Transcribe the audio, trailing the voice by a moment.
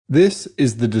This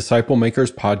is the Disciple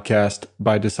Makers Podcast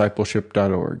by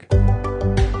discipleship.org.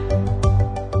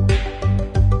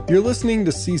 You're listening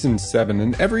to Season 7,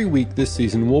 and every week this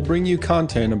season we'll bring you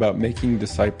content about making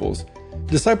disciples.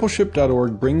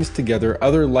 Discipleship.org brings together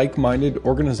other like-minded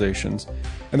organizations,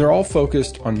 and they're all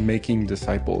focused on making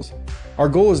disciples. Our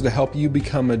goal is to help you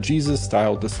become a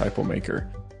Jesus-style disciple maker.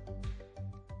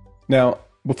 Now,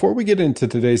 before we get into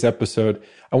today's episode,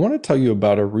 I want to tell you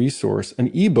about a resource,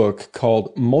 an ebook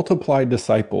called Multiply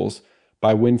Disciples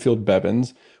by Winfield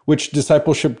Bevins, which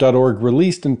discipleship.org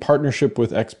released in partnership with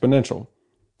Exponential.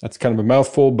 That's kind of a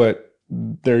mouthful, but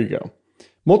there you go.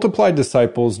 Multiply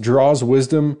Disciples draws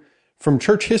wisdom from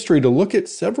church history to look at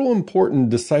several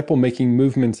important disciple-making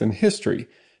movements in history: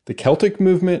 the Celtic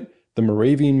movement, the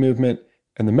Moravian movement,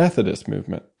 and the Methodist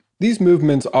movement. These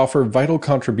movements offer vital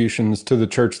contributions to the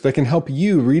church that can help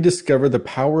you rediscover the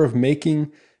power of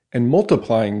making and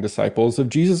multiplying disciples of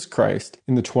Jesus Christ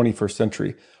in the 21st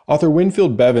century. Author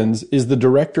Winfield Bevins is the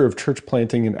director of church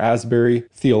planting in Asbury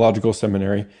Theological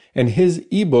Seminary, and his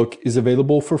ebook is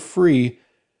available for free,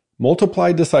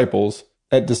 Multiply Disciples,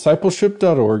 at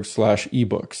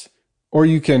discipleship.org/ebooks. Or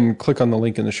you can click on the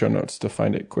link in the show notes to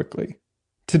find it quickly.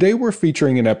 Today we're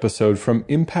featuring an episode from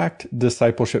Impact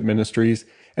Discipleship Ministries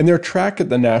and their track at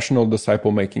the National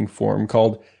Disciple Making Forum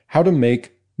called How to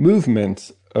Make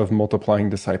Movements of Multiplying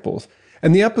Disciples.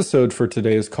 And the episode for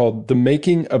today is called The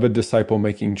Making of a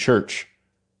Disciple-Making Church,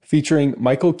 featuring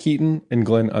Michael Keaton and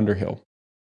Glenn Underhill.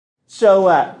 So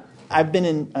I've been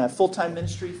in full-time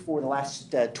ministry for the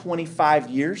last 25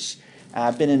 years.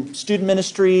 I've been in student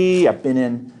ministry. I've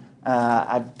done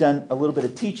a little bit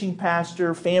of teaching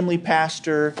pastor, family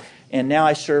pastor, and now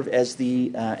I serve as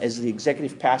the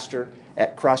executive pastor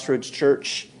at Crossroads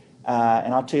Church.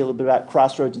 And I'll tell you a little bit about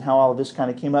Crossroads and how all of this kind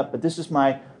of came up. But this is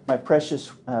my precious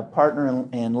partner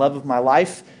and love of my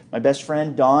life, my best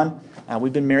friend, Dawn.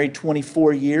 We've been married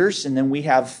 24 years, and then we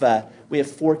have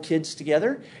 4 kids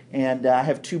together. And I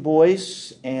have 2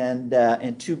 boys and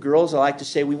 2 girls. I like to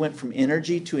say we went from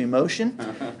energy to emotion.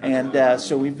 And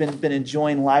so we've been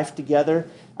enjoying life together.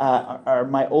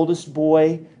 My oldest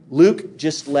boy, Luke,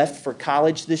 just left for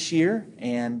college this year,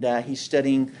 and he's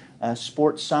studying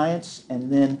sports science.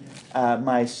 And then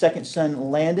my second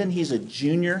son, Landon, he's a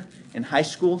junior in high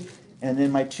school. And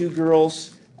then my 2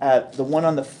 girls, the one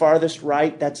on the farthest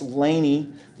right, that's Lainey.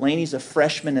 Lainey's a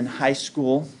freshman in high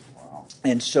school.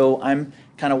 And so I'm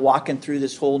kind of walking through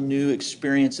this whole new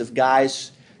experience of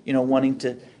guys, wanting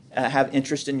to have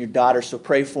interest in your daughter. So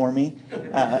pray for me.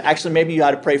 Actually, maybe you ought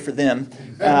to pray for them.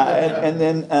 And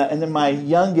then my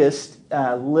youngest,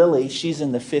 Lily, she's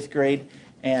in the 5th grade.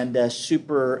 And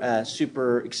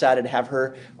super excited to have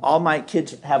her. All my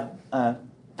kids have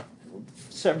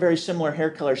very similar hair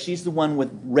color. She's the one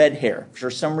with red hair. For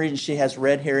some reason, she has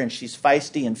red hair, and she's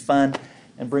feisty and fun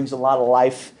and brings a lot of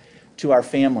life to our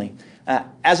family.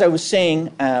 As I was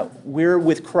saying, we're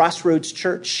with Crossroads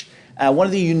Church. One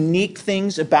of the unique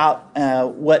things about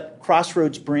what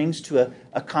Crossroads brings to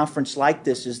a conference like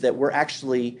this is that we're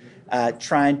actually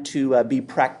trying to be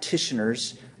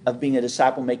practitioners of being a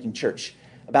disciple-making church.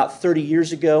 About 30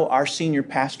 years ago, our senior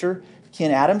pastor,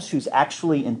 Ken Adams, who's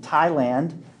actually in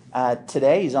Thailand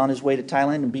today, he's on his way to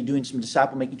Thailand and be doing some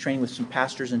disciple-making training with some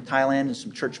pastors in Thailand and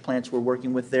some church plants we're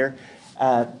working with there,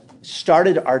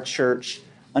 started our church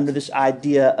under this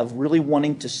idea of really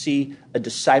wanting to see a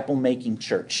disciple-making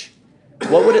church.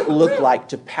 What would it look like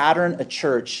to pattern a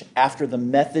church after the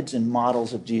methods and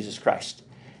models of Jesus Christ?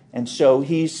 And so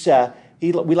we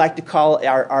like to call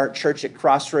our church at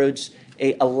Crossroads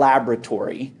a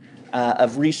laboratory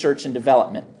of research and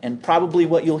development. And probably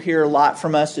what you'll hear a lot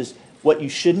from us is what you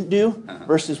shouldn't do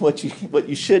versus what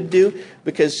you should do,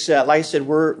 because like I said,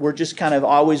 we're just kind of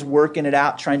always working it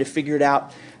out, trying to figure it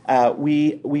out.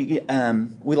 We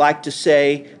like to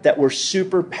say that we're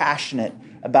super passionate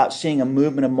about seeing a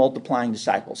movement of multiplying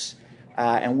disciples,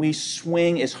 and we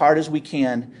swing as hard as we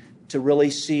can to really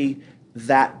see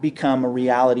that become a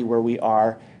reality where we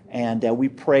are. And we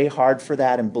pray hard for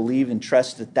that and believe and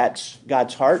trust that that's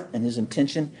God's heart and His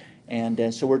intention.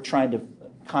 And so we're trying to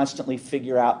constantly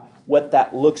figure out what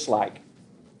that looks like.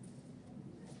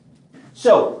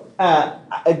 So,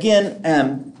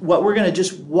 again, what we're going to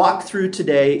just walk through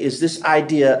today is this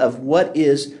idea of what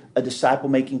is a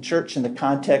disciple-making church in the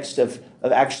context of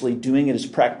actually doing it as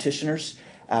practitioners.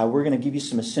 We're going to give you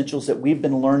some essentials that we've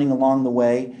been learning along the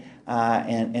way.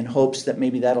 And hopes that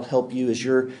maybe that'll help you as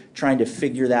you're trying to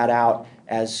figure that out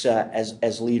as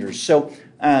leaders. So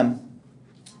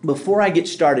before I get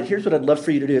started, here's what I'd love for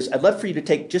you to do. I'd love for you to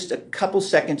take just a couple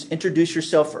seconds, introduce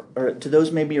yourself or to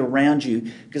those maybe around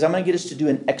you, because I'm going to get us to do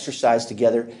an exercise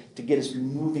together to get us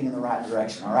moving in the right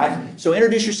direction. All right? So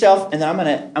introduce yourself, and then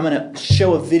I'm going to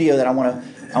show a video that I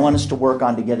want us to work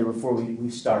on together before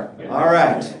we start. All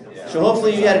right. So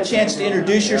hopefully you had a chance to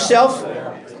introduce yourself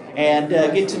and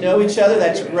get to know each other.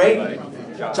 That's great.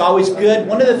 It's always good.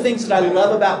 One of the things that I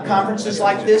love about conferences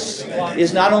like this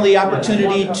is not only the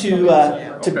opportunity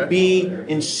to be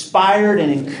inspired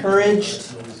and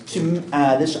encouraged to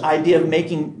this idea of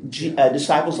making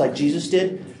disciples like Jesus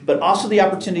did, but also the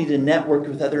opportunity to network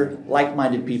with other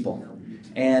like-minded people.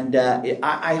 And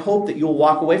I hope that you'll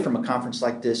walk away from a conference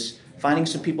like this finding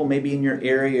some people maybe in your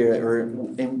area or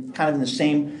in kind of in the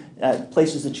same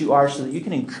places that you are, so that you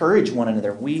can encourage one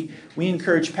another. We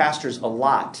encourage pastors a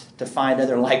lot to find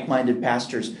other like-minded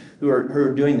pastors who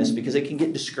are doing this, because it can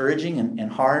get discouraging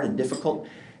and hard and difficult.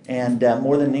 And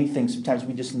more than anything, sometimes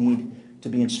we just need to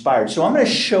be inspired. So I'm going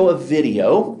to show a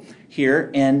video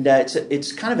here, and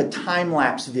it's kind of a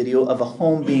time-lapse video of a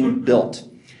home being built.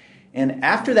 And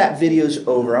after that video's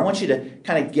over, I want you to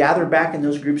kind of gather back in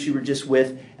those groups you were just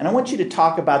with, and I want you to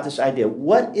talk about this idea.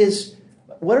 What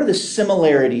are the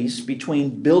similarities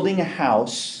between building a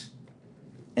house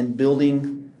and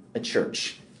building a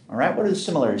church? All right, what are the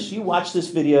similarities? So you watch this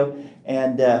video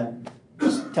and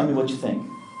just tell me what you think.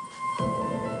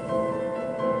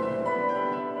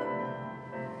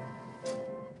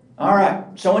 All right,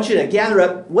 so I want you to gather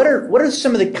up. What are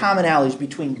some of the commonalities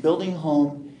between building a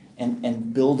home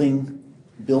and building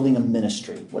a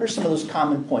ministry? What are some of those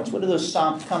common points? What are those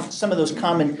some of those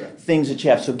common things that you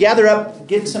have? So gather up,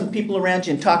 get some people around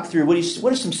you, and talk through. What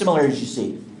are some similarities you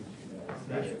see?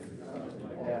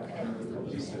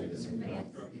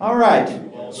 All right.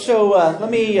 So let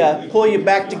me pull you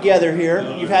back together here.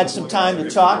 You've had some time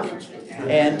to talk.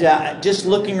 And just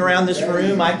looking around this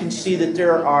room, I can see that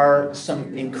there are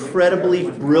some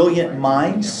incredibly brilliant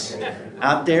minds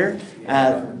out there.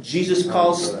 Jesus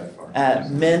calls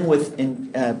men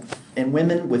and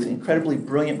women with incredibly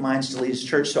brilliant minds to lead his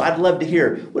church. So I'd love to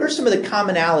hear, what are some of the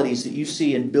commonalities that you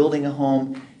see in building a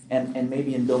home and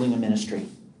maybe in building a ministry?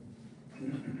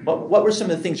 What were some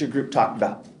of the things your group talked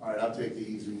about? All right, I'll take the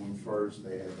easy one first.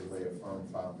 They had to lay a firm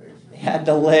foundation. They had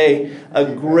to lay a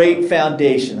great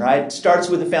foundation, right? It starts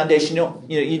with a foundation.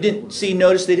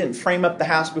 Notice they didn't frame up the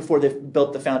house before they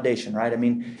built the foundation, right? I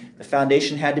mean, the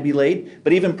foundation had to be laid.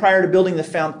 But even prior to putting the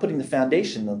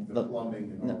foundation, the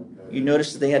plumbing and all that. You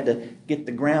notice that they had to get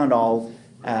the ground all,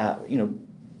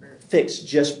 fixed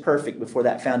just perfect before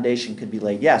that foundation could be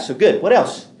laid. Yeah, so good. What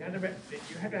else? You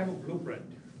have to have a blueprint.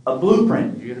 A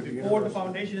blueprint. Before the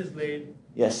foundation is laid,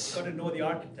 Yes. you've got to know the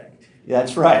architect.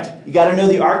 That's right. You got to know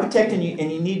the architect, and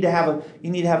you need to have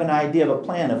an idea of a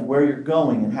plan of where you're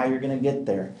going and how you're going to get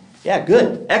there. Yeah,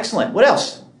 good, excellent. What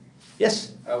else?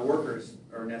 Yes. Workers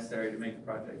are necessary to make the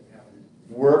project happen.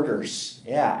 Workers.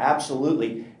 Yeah,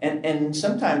 absolutely. And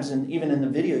sometimes, even in the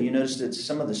video, you notice that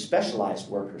some of the specialized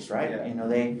workers, right?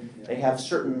 Yeah. They have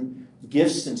certain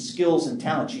gifts and skills and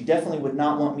talents. You definitely would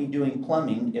not want me doing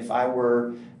plumbing if I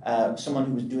were someone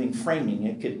who was doing framing.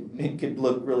 It could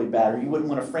look really bad, or you wouldn't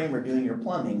want a framer doing your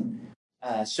plumbing.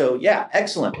 So yeah,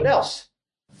 excellent. What else?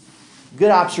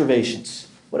 Good observations.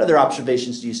 What other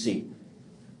observations do you see?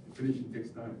 Finishing takes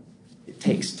time. It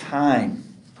takes time.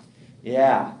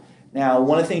 Yeah. Now,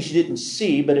 one of the things you didn't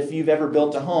see, but if you've ever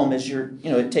built a home, is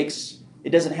it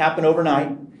doesn't happen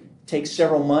overnight. It takes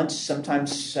several months,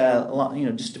 sometimes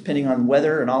just depending on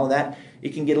weather and all of that.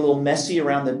 It can get a little messy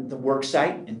around the work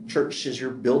site. And church, as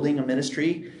you're building a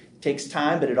ministry, it takes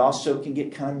time, but it also can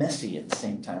get kind of messy at the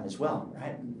same time as well,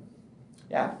 right?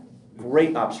 Yeah,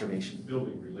 great observation.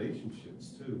 Building relationships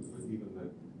too, but even the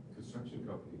construction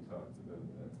company talked about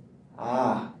that.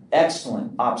 Ah,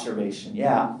 excellent observation.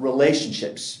 Yeah,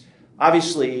 relationships.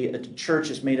 Obviously, a church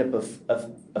is made up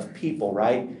of people,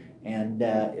 right? And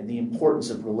the importance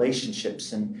of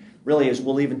relationships, and really, as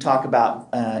we'll even talk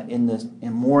about in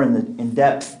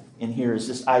depth in here, is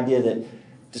this idea that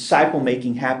disciple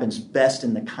making happens best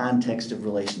in the context of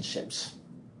relationships,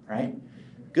 right?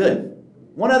 Good.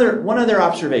 One other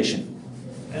observation.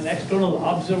 An external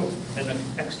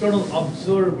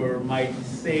observer might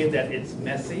say that it's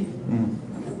messy,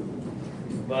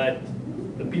 but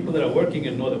the people that are working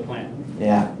it know the plan.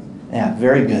 Yeah,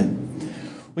 very good.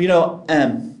 Well,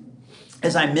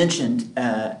 as I mentioned,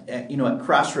 at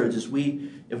Crossroads, as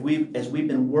we've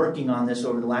been working on this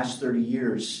over the last 30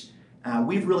 years,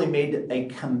 we've really made a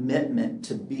commitment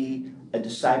to be a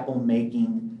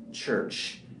disciple-making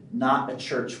church, not a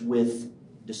church with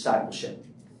discipleship.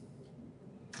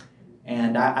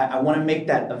 And I want to make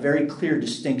that a very clear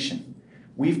distinction.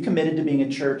 We've committed to being a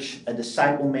church, a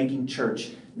disciple-making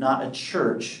church, not a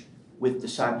church with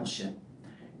discipleship.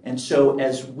 And so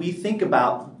as we think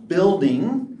about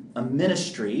building a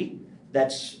ministry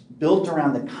that's built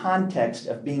around the context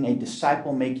of being a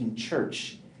disciple-making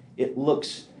church, it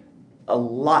looks a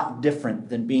lot different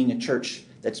than being a church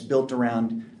that's built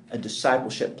around a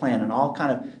discipleship plan. And I'll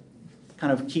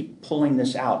kind of keep pulling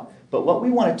this out. But what we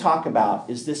want to talk about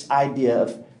is this idea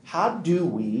of how do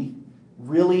we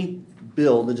really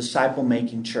build a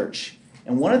disciple-making church?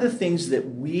 And one of the things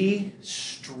that we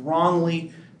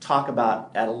strongly talk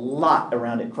about a lot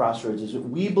around at Crossroads is that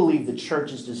we believe the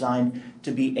church is designed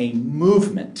to be a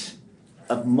movement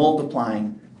of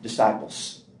multiplying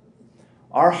disciples.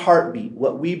 Our heartbeat,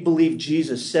 what we believe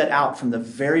Jesus set out from the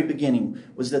very beginning,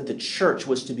 was that the church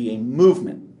was to be a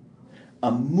movement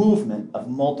of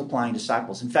multiplying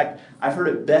disciples. In fact, I've heard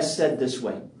it best said this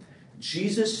way: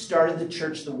 Jesus started the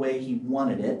church the way he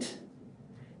wanted it,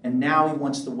 and now he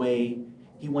wants it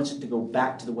to go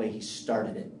back to the way he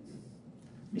started it.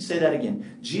 Let me say that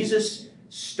again. Jesus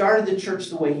started the church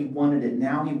the way he wanted it.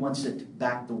 Now he wants it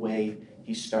back the way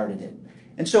he started it.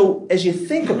 And so as you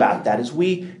think about that, as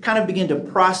we kind of begin to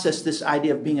process this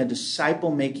idea of being a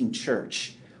disciple-making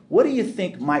church, what do you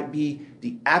think might be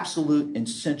the absolute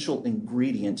essential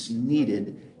ingredients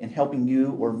needed in helping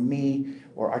you or me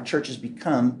or our churches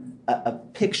become a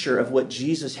picture of what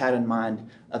Jesus had in mind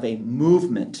of a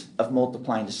movement of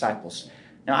multiplying disciples?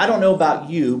 Now, I don't know about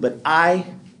you, but I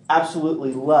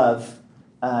absolutely love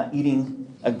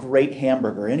eating a great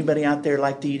hamburger. Anybody out there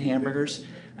like to eat hamburgers?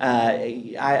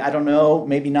 I don't know,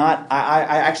 maybe not.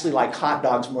 I actually like hot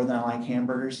dogs more than I like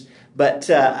hamburgers. But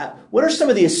what are some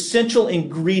of the essential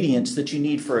ingredients that you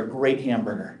need for a great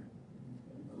hamburger?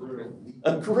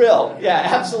 A grill. Yeah,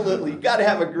 absolutely. You've got to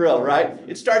have a grill, right?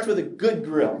 It starts with a good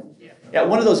grill. Yeah,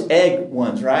 one of those egg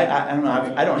ones, right? I don't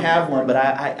know. I don't have one, but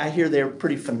I hear they're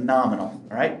pretty phenomenal.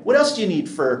 All right. What else do you need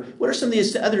what are some of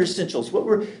the other essentials? What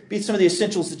would be some of the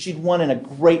essentials that you'd want in a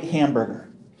great hamburger?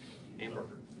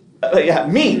 Yeah,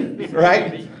 meat,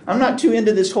 right? I'm not too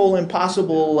into this whole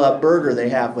Impossible burger they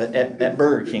have at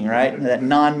Burger King, right? That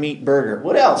non-meat burger.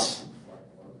 What else?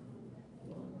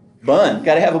 Bun.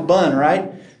 Got to have a bun,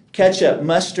 right? Ketchup,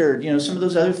 mustard, some of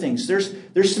those other things.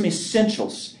 There's some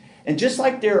essentials. And just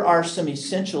like there are some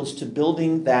essentials to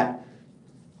building that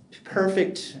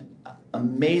perfect,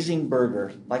 amazing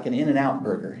burger, like an In-N-Out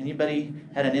burger. Anybody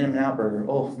had an In-N-Out burger?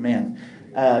 Oh, man.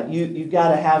 You've got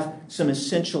to have some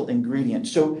essential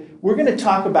ingredients. So we're going to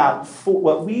talk about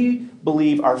what we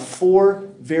believe are 4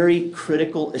 very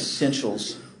critical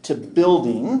essentials to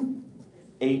building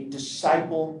a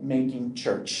disciple-making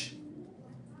church.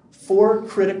 4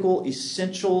 critical,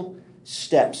 essential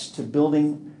steps to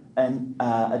building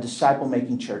a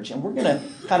disciple-making church. And we're going to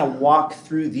kind of walk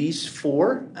through these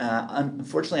 4.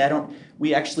 Unfortunately,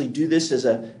 we actually do this as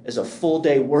a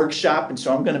full-day workshop, and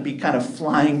so I'm going to be kind of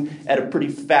flying at a pretty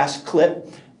fast clip.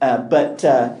 But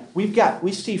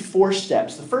we see 4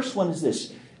 steps. The first one is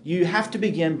this: you have to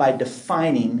begin by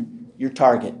defining your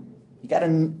target. You got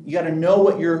to know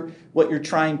what you're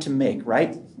trying to make,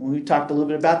 right? We talked a little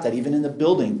bit about that, even in the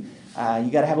building. You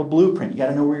got to have a blueprint. You got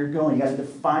to know where you're going. You got to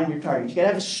define your target. You got to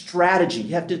have a strategy.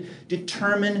 You have to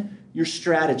determine your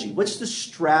strategy. What's the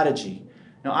strategy?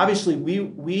 Now, obviously,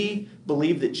 we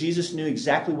believe that Jesus knew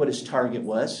exactly what his target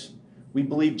was. We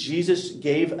believe Jesus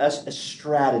gave us a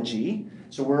strategy.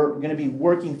 So we're going to be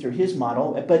working through his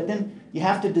model. But then you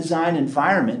have to design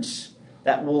environments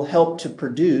that will help to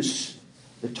produce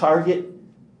the target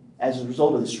as a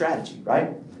result of the strategy,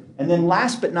 right? And then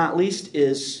last but not least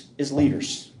is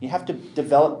leaders. You have to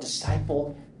develop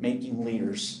disciple-making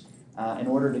leaders in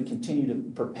order to continue to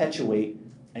perpetuate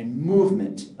a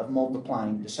movement of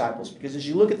multiplying disciples. Because as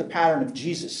you look at the pattern of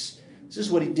Jesus, this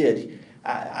is what he did.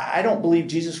 I don't believe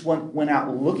Jesus went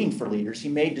out looking for leaders. He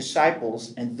made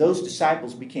disciples, and those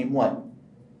disciples became what?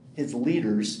 His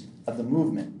leaders of the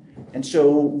movement. And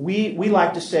so we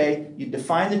like to say, you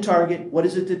define the target. What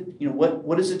is it that,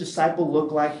 what does a disciple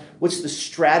look like? What's the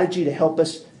strategy to help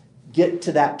us get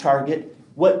to that target?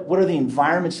 What are the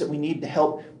environments that we need to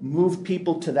help move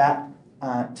people to that,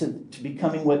 to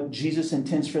becoming what Jesus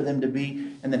intends for them to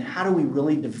be? And then how do we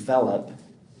really develop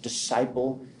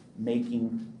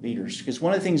disciple-making leaders? Because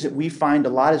one of the things that we find a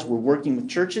lot as we're working with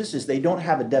churches is they don't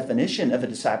have a definition of a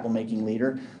disciple-making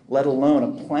leader, let alone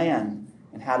a plan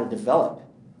on how to develop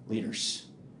leaders.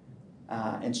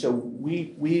 And so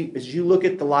we, as you look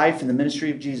at the life and the ministry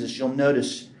of Jesus, you'll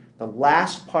notice the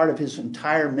last part of his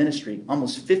entire ministry,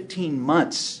 almost 15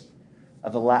 months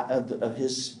of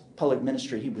his public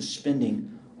ministry, he was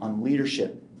spending on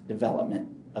leadership development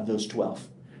of those 12.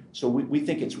 So we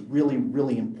think it's really,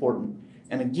 really important.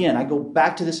 And again, I go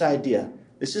back to this idea.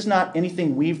 This is not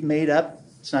anything we've made up.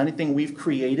 It's not anything we've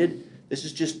created. This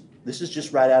is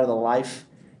just right out of the life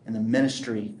and the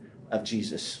ministry of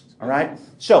Jesus. All right?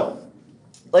 So,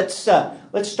 let's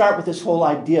start with this whole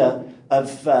idea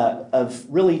of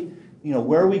really,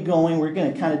 where are we going? We're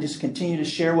going to kind of just continue to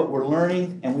share what we're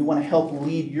learning, and we want to help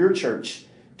lead your church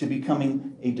to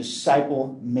becoming a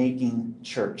disciple-making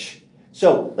church.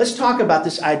 So let's talk about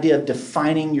this idea of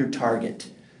defining your target.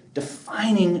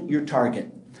 Defining your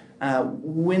target.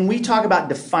 When we talk about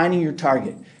defining your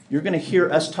target, you're going to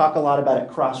hear us talk a lot about at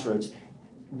Crossroads,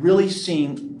 really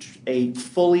seeing a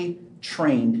fully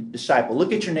trained disciple.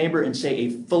 Look at your neighbor and say, a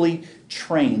fully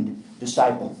trained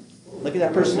disciple. Look at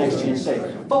that person next to you and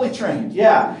say, fully trained.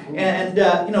 Yeah. And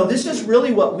this is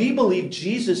really what we believe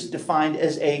Jesus defined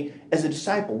as a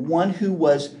disciple, one who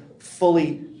was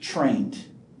fully trained.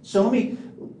 So let me,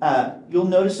 you'll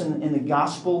notice in the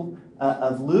Gospel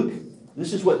of Luke,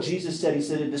 this is what Jesus said. He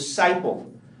said, a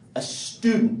disciple, a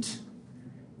student,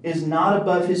 is not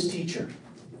above his teacher.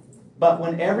 But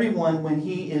when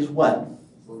he is what?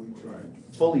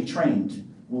 Fully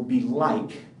trained, will be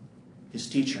like his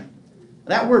teacher.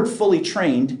 That word fully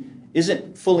trained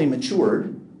isn't fully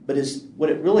matured, but is what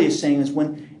it really is saying is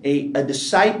when a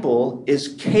disciple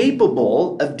is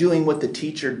capable of doing what the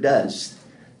teacher does,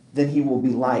 then he will be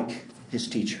like his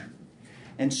teacher.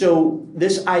 And so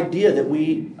this idea that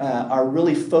we are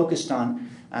really focused on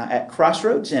at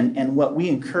Crossroads and what we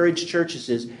encourage churches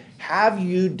is, have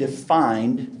you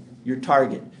defined your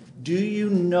target? Do you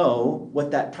know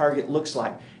what that target looks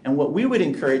like? And what we would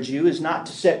encourage you is not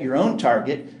to set your own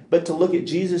target, but to look at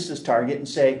Jesus' target and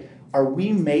say, are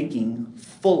we making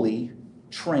fully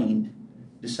trained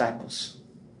disciples?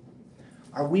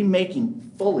 Are we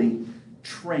making fully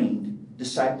trained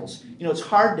disciples? It's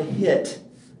hard to hit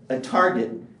a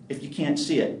target if you can't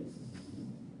see it,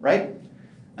 right?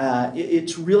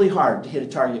 It's really hard to hit a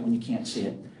target when you can't see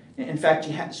it. In fact,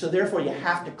 so therefore you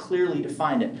have to clearly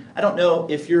define it. I don't know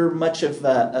if you're much of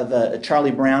a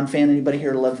Charlie Brown fan. Anybody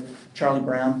here love Charlie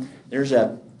Brown? There's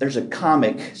a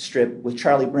comic strip with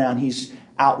Charlie Brown. He's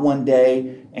out one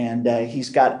day and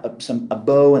he's got a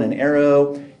bow and an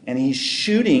arrow, and he's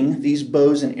shooting these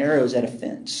bows and arrows at a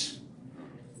fence.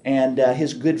 And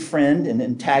his good friend, an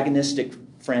antagonistic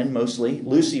friend mostly,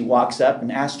 Lucy, walks up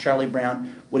and asks Charlie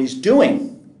Brown what he's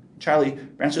doing. Charlie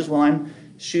Brown says, well, I'm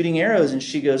shooting arrows. And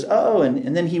she goes, oh,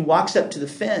 and then he walks up to the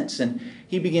fence and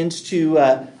he begins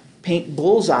to paint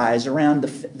bullseyes around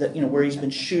the where he's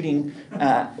been shooting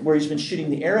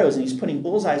the arrows, and he's putting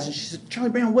bullseyes. And she says,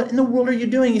 Charlie Brown, what in the world are you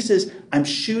doing? He says, I'm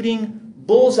shooting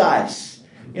bullseyes.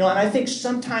 And I think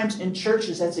sometimes in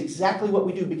churches that's exactly what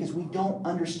we do because we don't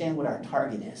understand what our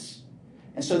target is.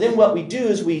 And so then what we do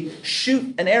is we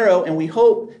shoot an arrow and we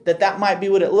hope that might be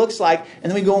what it looks like,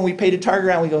 and then we go and we paint a target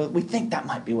around and we think that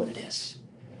might be what it is.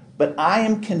 But I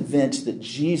am convinced that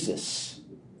Jesus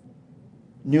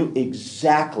knew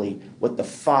exactly what the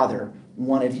Father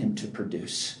wanted him to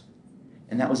produce.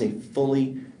 And that was a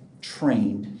fully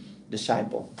trained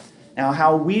disciple. Now,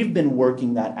 how we've been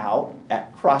working that out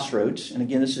at Crossroads, and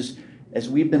again, this is as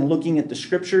we've been looking at the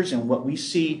Scriptures and what we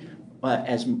see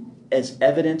as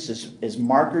evidence, as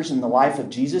markers in the life of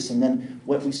Jesus, and then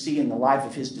what we see in the life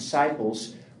of his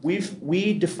disciples,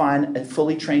 we define a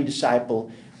fully trained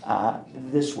disciple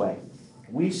this way.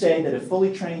 We say that a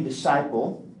fully trained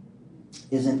disciple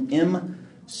is an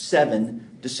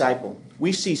M7 disciple.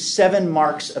 We see 7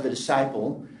 marks of a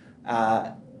disciple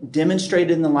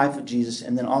demonstrated in the life of Jesus,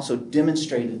 and then also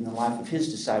demonstrated in the life of his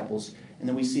disciples, and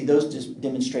then we see those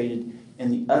demonstrated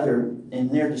in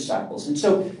their disciples. And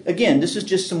so, again, this is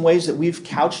just some ways that we've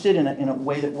couched it in a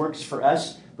way that works for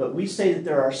us, but we say that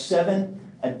there are 7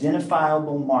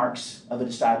 identifiable marks of a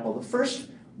disciple. The first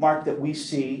mark that we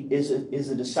see is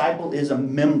a disciple is a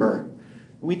member.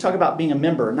 We talk about being a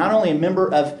member, not only a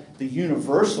member of the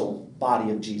universal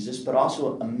body of Jesus, but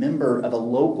also a member of a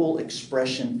local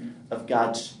expression of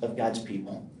God's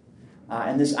people.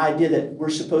 And this idea that we're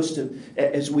supposed to,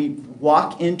 as we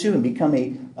walk into and become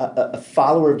a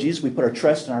follower of Jesus, we put our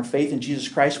trust and our faith in Jesus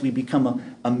Christ, we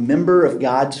become a member of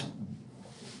God's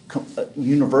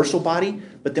universal body.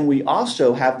 But then we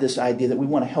also have this idea that we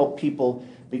want to help people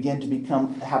begin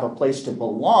to have a place to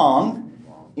belong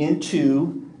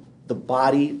into the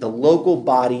body, the local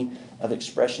body of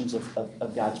expressions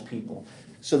of God's people,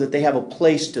 so that they have a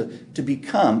place to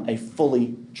become a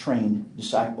fully trained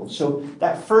disciple. So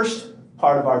that first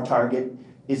part of our target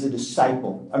is a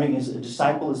disciple. A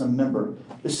disciple is a member.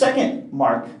 The second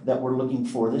mark that we're looking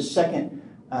for, this second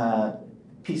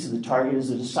piece of the target, is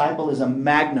a disciple is a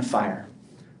magnifier.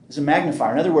 Is a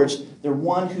magnifier. In other words, they're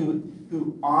one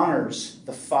who honors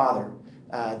the Father.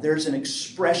 there's an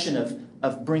expression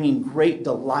of bringing great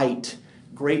delight,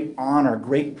 great honor,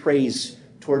 great praise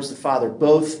towards the Father,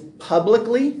 both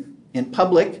publicly, in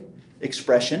public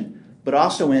expression, but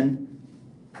also in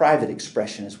private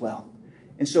expression as well.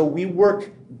 And so we work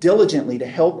diligently to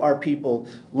help our people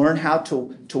learn how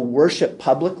to worship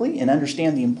publicly and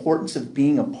understand the importance of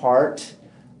being a part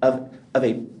of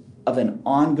an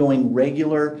ongoing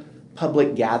regular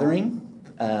public gathering,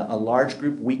 a large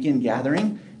group weekend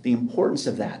gathering, the importance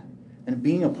of that and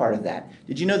being a part of that.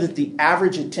 Did you know that the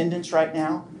average attendance right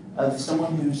now of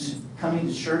someone who's coming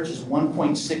to church is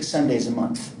 1.6 Sundays a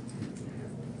month?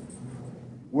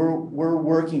 We're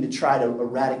working to try to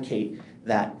eradicate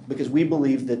that because we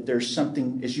believe that there's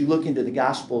something, as you look into the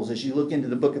Gospels, as you look into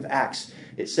the book of Acts,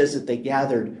 it says that they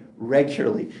gathered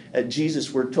regularly.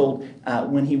 Jesus, we're told,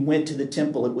 when he went to the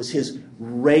temple, it was his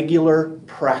regular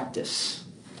practice.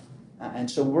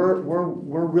 And so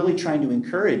we're really trying to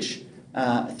encourage,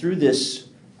 through this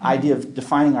idea of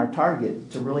defining our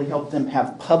target, to really help them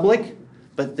have public,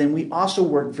 but then we also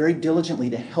work very diligently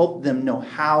to help them know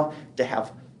how to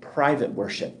have private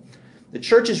worship. The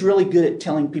church is really good at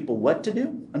telling people what to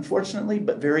do, unfortunately,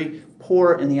 but very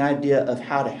poor in the idea of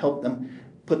how to help them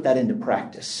put that into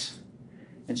practice.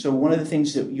 And so one of the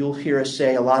things that you'll hear us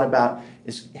say a lot about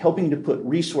is helping to put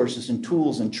resources and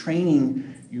tools and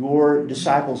training your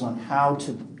disciples on how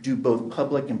to do both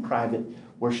public and private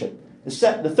worship.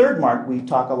 The third mark we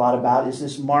talk a lot about is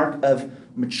this mark of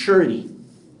maturity.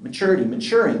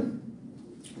 Maturing.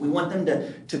 We want them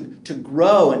to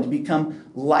grow and to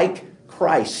become like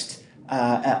Christ.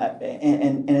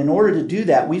 And in order to do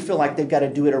that, we feel like they've got to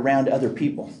do it around other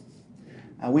people.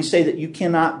 We say that you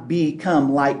cannot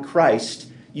become like Christ.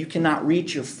 You cannot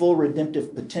reach your full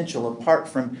redemptive potential apart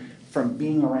from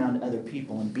being around other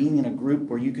people and being in a group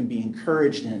where you can be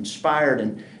encouraged and inspired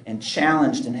and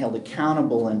challenged and held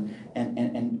accountable and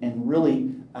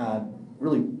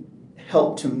really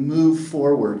help to move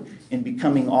forward in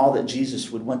becoming all that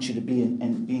Jesus would want you to be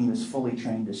and being this fully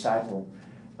trained disciple.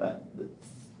 The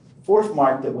fourth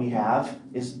mark that we have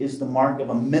is the mark of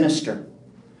a minister.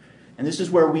 And this is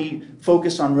where we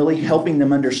focus on really helping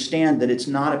them understand that it's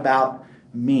not about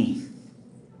me,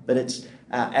 but it's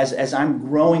as I'm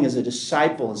growing as a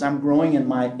disciple, as I'm growing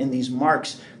in these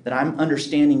marks, that I'm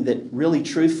understanding that really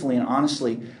truthfully and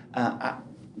honestly,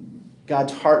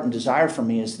 God's heart and desire for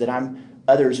me is that I'm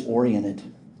others oriented,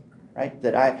 right?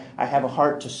 That I have a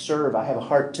heart to serve. I have a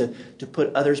heart to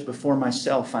put others before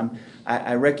myself.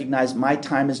 I recognize my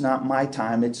time is not my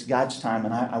time; it's God's time,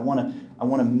 and I want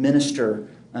to minister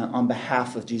on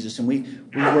behalf of Jesus. And we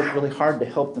work really hard to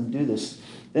help them do this.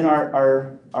 Then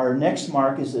our next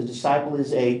mark is a disciple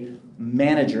is a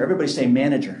manager. Everybody say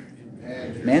manager.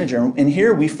 Manager. And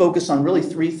here we focus on really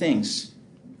three things: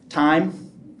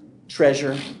 time,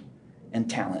 treasure, and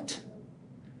talent.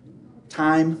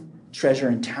 Time, treasure,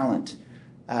 and talent.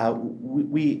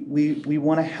 We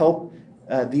want to help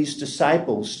these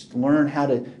disciples learn how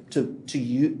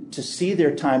to see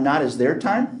their time not as their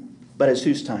time, but as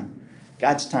whose time?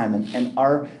 God's time. And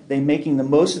are they making the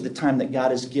most of the time that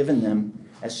God has given them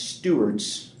as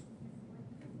stewards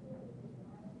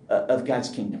of God's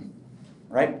kingdom?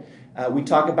 Right? We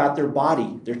talk about their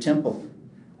body, their temple.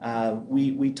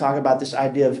 We talk about this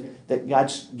idea of that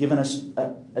God's given us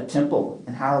a temple,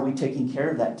 and how are we taking care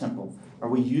of that temple? Are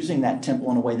we using that temple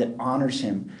in a way that honors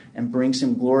Him and brings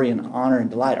Him glory and honor and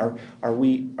delight? Are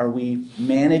we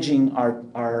managing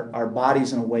our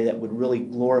bodies in a way that would really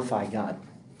glorify God?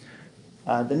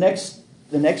 The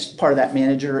next part of that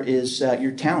manager is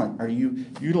your talent. Are you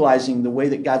utilizing the way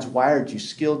that God's wired you,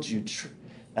 skilled you,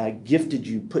 gifted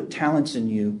you, put talents in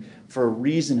you for a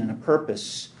reason and a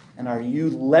purpose? And are you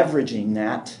leveraging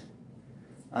that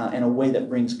in a way that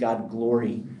brings God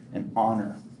glory and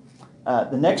honor?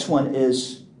 The next one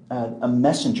is a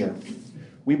messenger.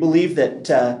 We believe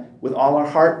that with all our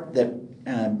heart that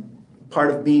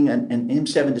part of being an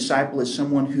M7 disciple is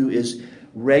someone who is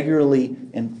regularly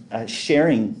and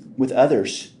sharing with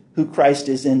others who Christ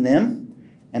is in them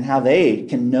and how they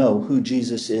can know who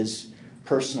Jesus is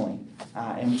personally.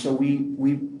 And so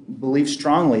we believe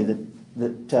strongly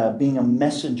that being a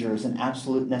messenger is an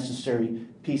absolute necessary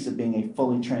piece of being a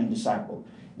fully trained disciple.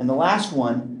 And the last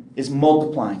one is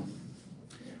multiplying.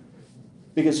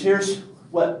 Because here's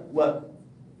what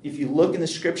if you look in the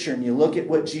Scripture and you look at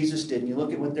what Jesus did and you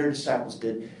look at what their disciples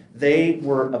did, they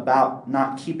were about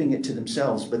not keeping it to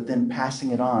themselves, but then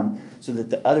passing it on so that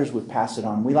the others would pass it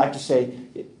on. We like to say,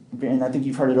 and I think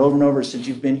you've heard it over and over since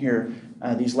you've been here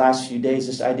these last few days,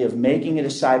 this idea of making a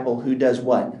disciple who does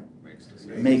what?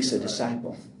 Makes a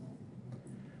disciple.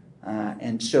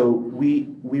 And so we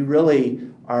really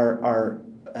are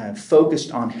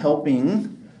focused on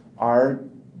helping our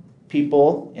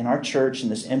people in our church in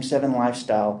this M7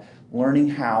 lifestyle, learning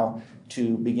how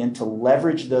to begin to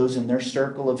leverage those in their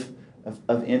circle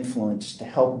of influence to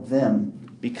help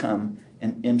them become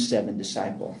an M7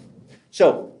 disciple.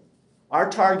 So, our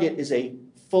target is a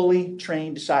fully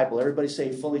trained disciple. Everybody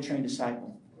say fully trained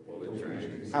disciple.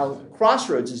 How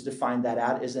Crossroads has defined that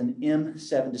out as an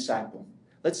M7 disciple.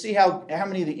 Let's see how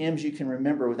many of the M's you can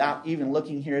remember without even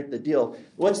looking here at the deal.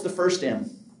 What's the first M?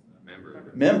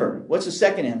 Member. What's the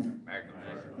second M?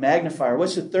 Magnifier.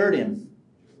 What's the third M?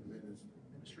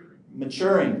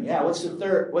 Maturing. Yeah. What's the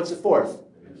third? What's the fourth?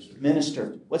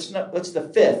 Minister. What's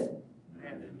the fifth?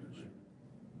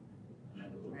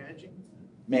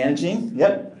 Managing.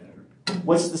 Yep.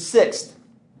 What's the sixth?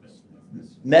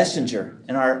 Messenger.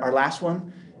 And our last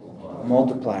one?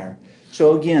 Multiplier.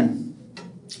 So again,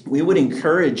 we would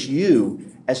encourage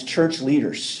you as church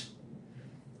leaders.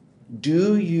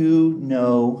 Do you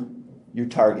know your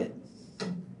target?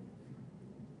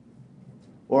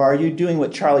 Or are you doing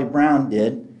what Charlie Brown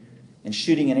did and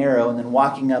shooting an arrow and then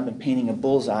walking up and painting a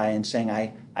bullseye and saying,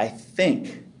 I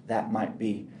think that might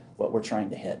be what we're trying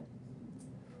to hit?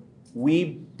 We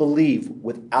believe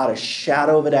without a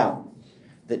shadow of a doubt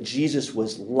that Jesus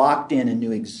was locked in and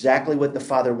knew exactly what the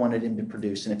Father wanted him to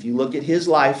produce. And if you look at his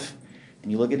life,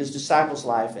 and you look at his disciples'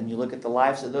 life, and you look at the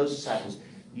lives of those disciples,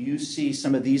 you see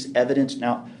some of these evidence.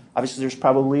 Now, obviously there's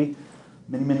probably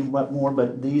many, many more,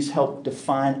 but these help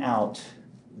define out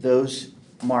those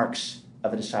marks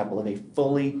of a disciple, of a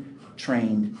fully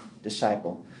trained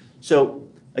disciple. So,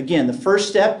 again, the first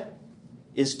step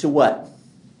is to what?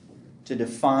 To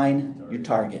define your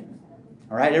target.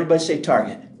 All right, everybody say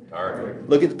target. Target.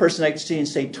 Look at the person next to you and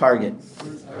say target.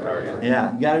 Target.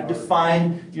 Yeah, you got to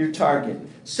define your target.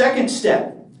 Second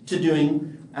step to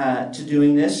doing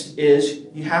this is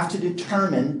you have to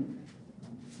determine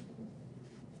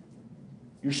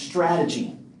your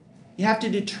strategy. You have to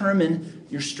determine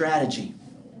your strategy.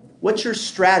 What's your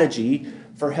strategy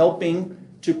for helping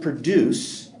to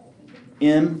produce,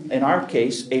 in our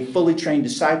case, a fully trained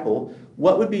disciple?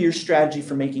 What would be your strategy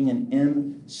for making an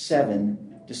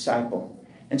M7 disciple?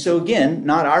 And so again,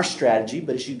 not our strategy,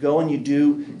 but as you go and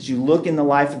as you look in the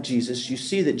life of Jesus, you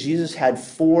see that Jesus had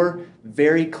 4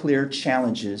 very clear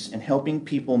challenges in helping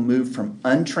people move from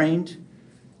untrained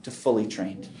to fully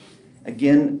trained.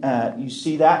 Again, you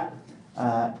see that,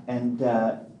 and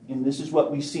this is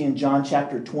what we see in John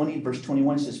chapter 20, verse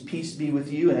 21. It says, "Peace be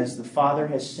with you, and as the Father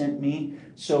has sent me,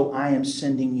 so I am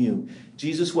sending you."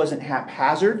 Jesus wasn't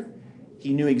haphazard.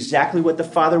 He knew exactly what the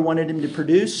Father wanted him to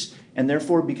produce. And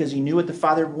therefore, because he knew what the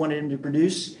Father wanted him to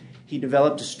produce, he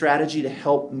developed a strategy to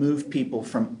help move people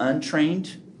from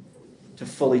untrained to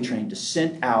fully trained, to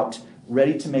sent out,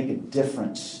 ready to make a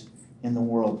difference in the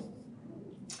world.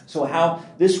 So how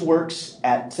this works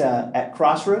at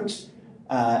Crossroads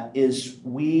is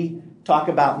we talk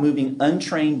about moving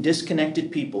untrained,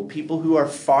 disconnected people who are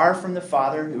far from the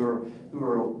Father, who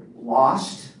are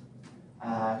lost,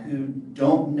 who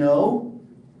don't know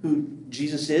who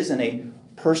Jesus is in a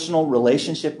personal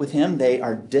relationship with him. They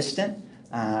are distant.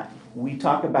 We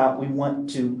talk about we want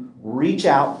to reach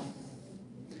out.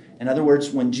 In other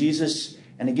words, when Jesus,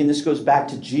 and again this goes back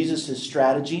to Jesus'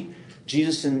 strategy.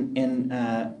 Jesus,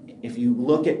 if you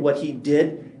look at what he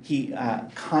did, he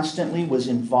constantly was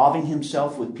involving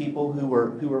himself with people who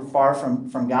were far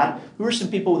from God. Who are some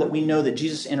people that we know that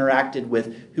Jesus interacted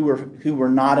with who were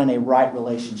not in a right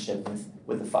relationship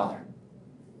with the Father?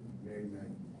 Mary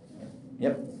Magdalene.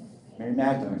 Yep. Mary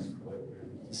Magdalene,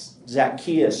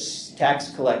 Zacchaeus, tax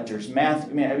collectors,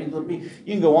 Matthew.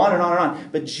 You can go on and on and on.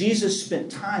 But Jesus spent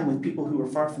time with people who were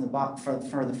far from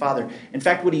the Father. In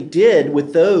fact, what he did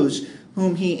with those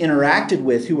whom he interacted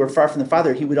with who were far from the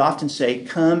Father, he would often say,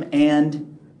 "Come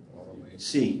and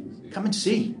see. Come and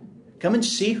see. Come and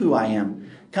see who I am.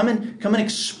 Come and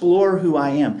explore who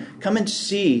I am. Come and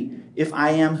see if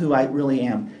I am who I really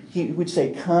am." He would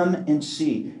say, "Come and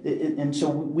see." And so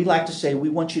we like to say, we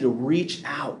want you to reach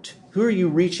out. Who are you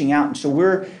reaching out? And so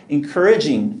we're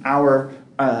encouraging our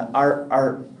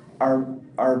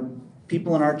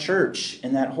people in our church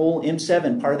and that whole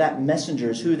M7, part of that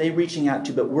messengers, who are they reaching out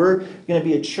to? But we're going to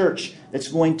be a church that's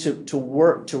going to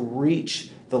work to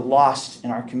reach the lost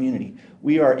in our community.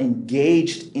 We are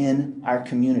engaged in our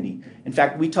community. In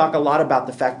fact, we talk a lot about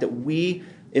the fact that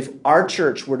if our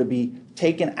church were to be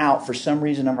taken out for some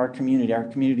reason of our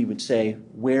community would say,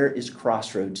 "Where is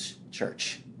Crossroads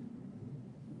Church?"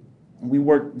 And we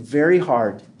work very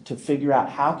hard to figure out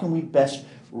how can we best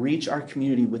reach our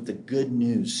community with the good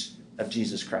news of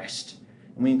Jesus Christ.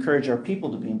 And we encourage our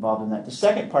people to be involved in that. The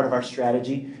second part of our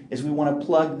strategy is we want to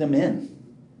plug them in.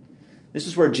 This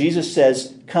is where Jesus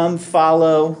says, come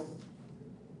follow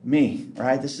me,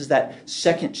 right? This is that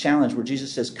second challenge where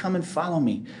Jesus says, come and follow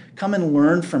me. Come and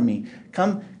learn from me.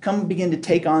 Come begin to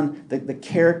take on the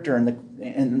character and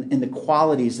the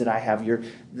qualities that I have.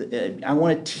 I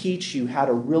want to teach you how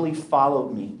to really follow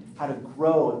me, how to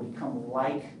grow and become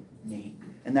like me.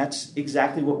 And that's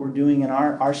exactly what we're doing in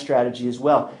our strategy as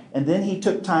well. And then he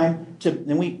took time to,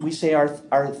 then we say our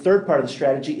third part of the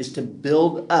strategy is to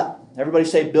build up. Everybody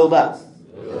say build up.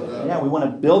 Build up. Yeah, we want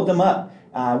to build them up.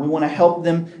 We want to help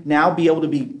them now be able to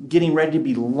be getting ready to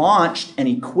be launched and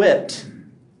equipped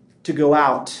to go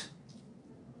out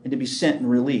and to be sent and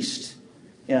released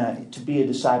to be a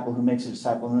disciple who makes a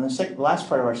disciple. And then the last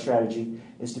part of our strategy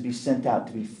is to be sent out,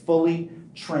 to be fully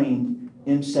trained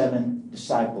M7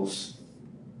 disciples.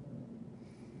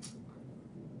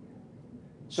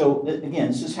 So again,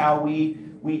 this is how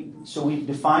we've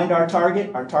defined our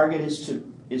target. Our target is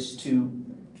to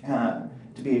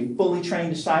be a fully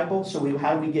trained disciple. So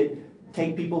how do we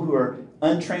take people who are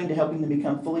untrained to helping them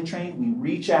become fully trained? We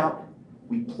reach out,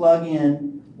 we plug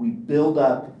in, we build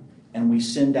up, and we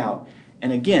send out.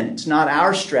 And again, it's not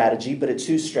our strategy, but it's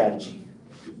whose strategy?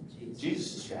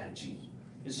 Jesus' strategy.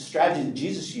 It's a strategy that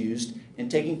Jesus used in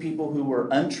taking people who were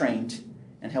untrained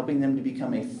and helping them to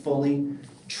become a fully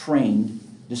trained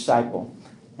disciple.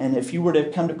 And if you were to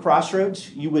come to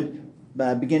Crossroads, you would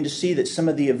begin to see that some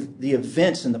of the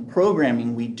events and the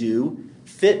programming we do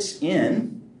fits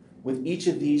in with each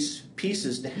of these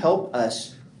pieces to help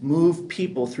us move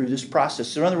people through this process.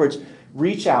 So in other words,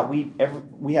 reach out.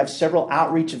 We have several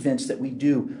outreach events that we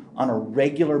do on a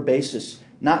regular basis,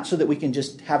 not so that we can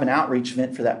just have an outreach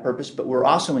event for that purpose, but we're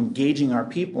also engaging our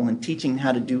people and teaching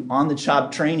how to do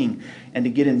on-the-job training and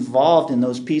to get involved in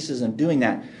those pieces and doing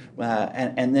that.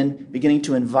 And then beginning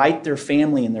to invite their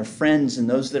family and their friends and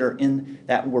those that are in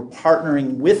that, we're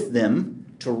partnering with them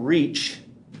to reach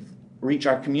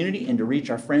our community and to reach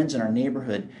our friends in our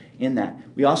neighborhood in that.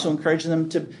 We also encourage them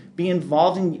to be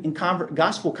involved in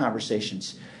gospel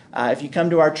conversations. If you come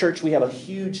to our church, we have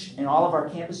in all of our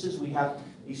campuses, we have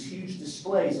these huge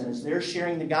displays, and as they're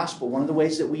sharing the gospel, one of the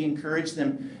ways that we encourage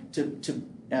them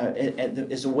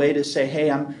as a way to say,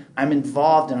 hey, I'm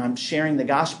involved and I'm sharing the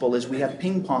gospel, is we have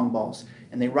ping pong balls.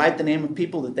 And they write the name of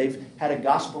people that they've had a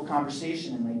gospel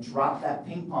conversation, and they drop that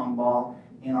ping pong ball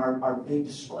in our big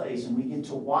displays, and we get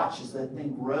to watch as that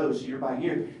thing grows year by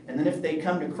year. And then if they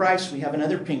come to Christ, we have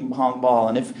another ping pong ball.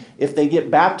 And if they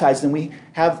get baptized, then we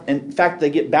have, in fact,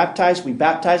 they get baptized, we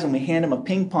baptize them, we hand them a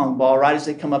ping pong ball right as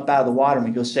they come up out of the water, and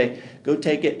we go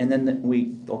take it, and then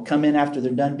they'll come in after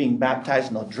they're done being baptized,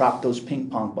 and they'll drop those ping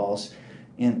pong balls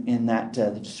in that the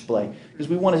display. Because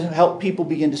we want to help people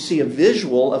begin to see a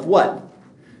visual of what?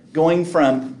 Going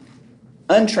from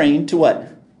untrained to what?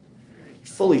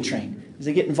 Fully trained. As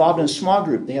they get involved in a small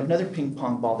group, they have another ping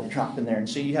pong ball they drop in there. And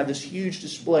so you have this huge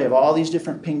display of all these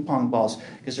different ping pong balls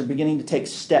because they're beginning to take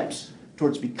steps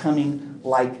towards becoming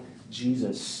like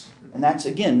Jesus. And that's,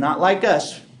 again, not like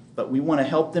us, but we want to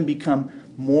help them become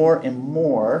more and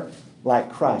more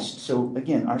like Christ. So,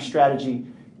 again, our strategy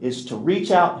is to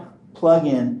reach out, plug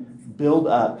in, build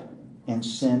up, and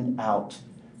send out.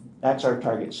 That's our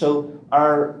target. So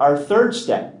our third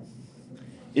step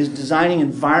is designing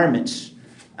environments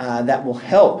that will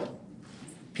help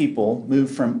people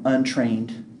move from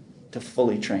untrained to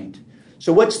fully trained.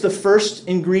 So what's the first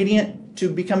ingredient to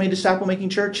becoming a disciple-making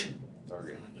church?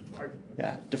 Target.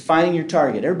 Yeah, defining your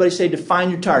target. Everybody say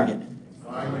define your target.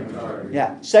 Define your target.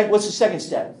 Yeah. What's the second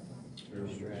step?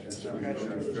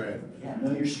 Yeah,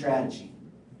 know your strategy.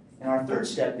 And our third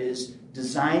step is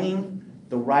designing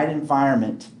the right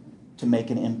environment to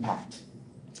make an impact.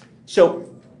 So,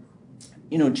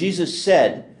 Jesus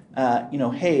said,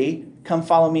 hey, come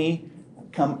follow me.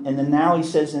 Come, and then now he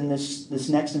says in this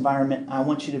next environment, I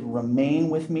want you to remain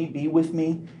with me, be with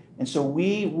me. And so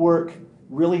we work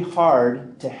really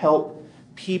hard to help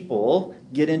people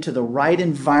get into the right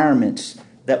environments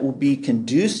that will be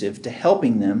conducive to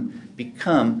helping them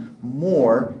become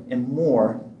more and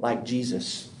more like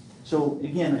Jesus. So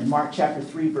again, in Mark chapter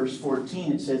 3, verse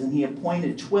 14, it says, and he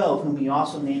appointed 12, whom he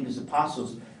also named as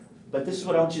apostles. But this is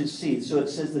what I want you to see. So it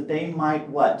says that they might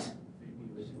what?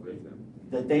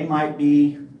 That they might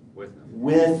be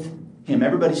with him.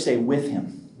 Everybody say with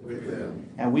him. With them.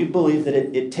 And we believe that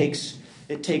it takes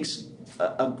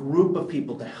a group of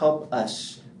people to help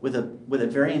us with a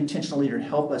very intentional leader to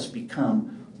help us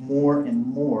become more and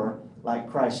more like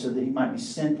Christ so that he might be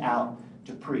sent out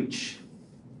to preach.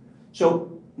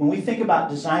 So when we think about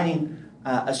designing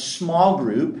a small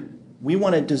group, we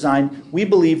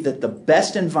believe that the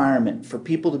best environment for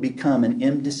people to become an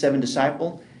M7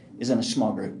 disciple is in a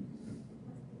small group.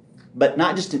 but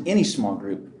not just in any small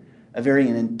group, a very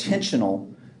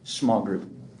intentional small group.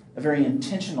 A very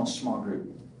intentional small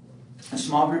group. A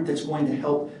small group that's going to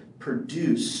help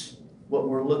produce what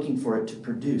we're looking for it to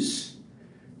produce.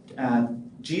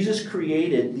 Jesus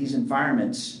created these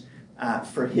environments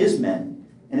for his men,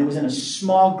 and it was in a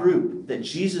small group that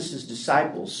Jesus'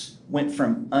 disciples went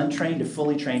from untrained to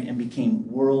fully trained and became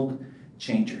world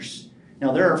changers.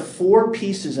 Now, there are 4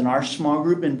 pieces in our small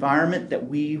group environment that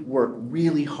we work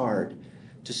really hard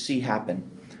to see happen.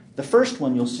 The first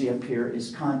one you'll see up here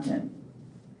is content.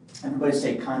 Everybody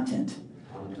say content.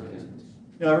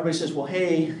 You know, everybody says, well,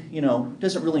 hey, it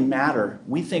doesn't really matter.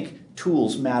 We think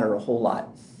tools matter a whole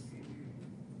lot.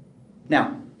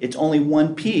 Now, it's only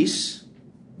one piece,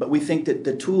 but we think that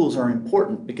the tools are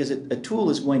important because a tool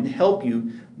is going to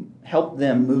help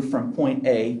them move from point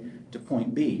A to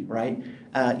point B, right?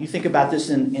 You think about this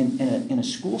in a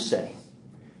school setting.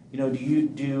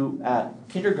 Do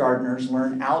kindergartners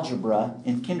learn algebra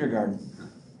in kindergarten?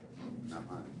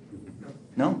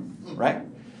 No, right?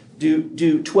 Do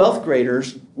 12th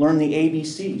graders learn the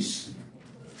ABCs?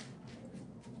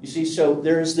 You see, so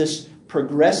there is this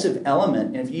progressive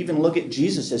element. And if you even look at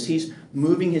Jesus as he's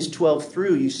moving his 12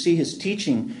 through, you see his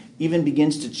teaching even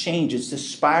begins to change. It's this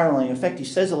spiraling effect. He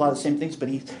says a lot of the same things, but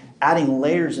he's adding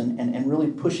layers and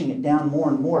really pushing it down more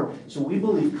and more. So we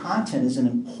believe content is an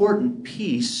important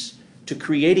piece to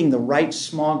creating the right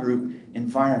small group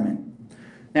environment.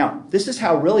 Now, this is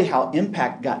how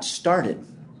Impact got started.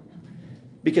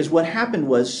 Because what happened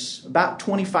was about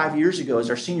 25 years ago, as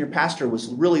our senior pastor was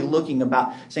really looking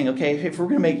about saying, okay, if we're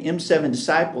going to make M7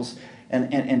 disciples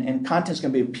and content's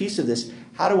going to be a piece of this,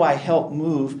 how do I help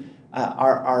move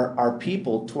our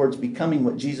people towards becoming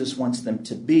what Jesus wants them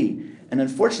to be? And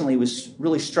unfortunately, he was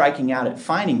really striking out at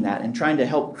finding that and trying to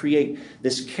help create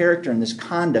this character and this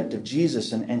conduct of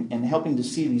Jesus and helping to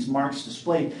see these marks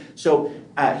displayed. So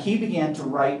he began to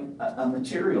write a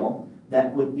material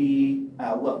that would be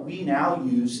what we now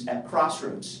use at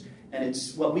Crossroads. And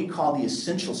it's what we call the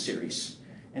Essential Series.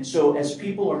 And so as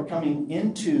people are coming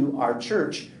into our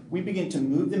church, we begin to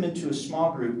move them into a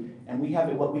small group, and we have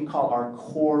what we call our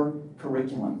core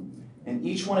curriculum. And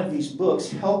each one of these books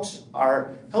helps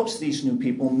these new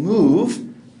people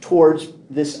move towards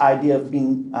this idea of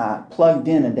being plugged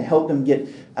in and to help them get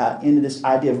into this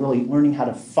idea of really learning how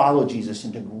to follow Jesus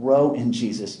and to grow in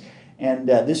Jesus. And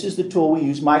this is the tool we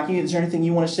use. Mikey, is there anything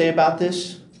you want to say about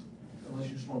this? Unless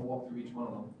you just want to walk through each one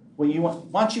of them. Well,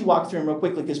 why don't you walk through them real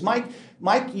quickly? Because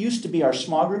Mike used to be our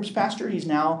small groups pastor. He's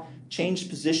now changed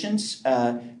positions.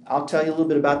 I'll tell you a little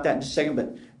bit about that in just a second.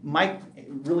 But Mike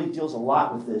really deals a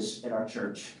lot with this at our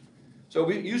church. So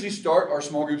we usually start our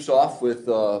small groups off with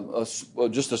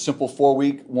just a simple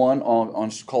 4-week one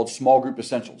called Small Group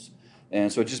Essentials.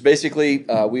 And so just basically,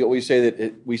 we always say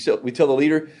that we tell the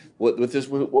leader what this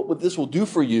will do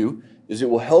for you is it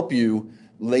will help you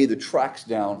lay the tracks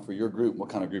down for your group, what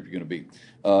kind of group you're going to be.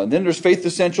 Then there's Faith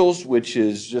Essentials, which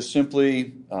is just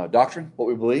simply doctrine, what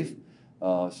we believe,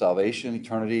 salvation,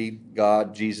 eternity,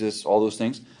 God, Jesus, all those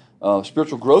things.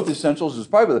 Spiritual Growth Essentials is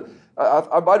probably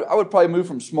I would probably move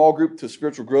from small group to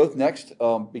spiritual growth next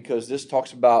because this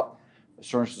talks about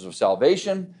assurances of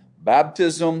salvation,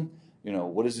 baptism.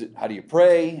 What is it? How do you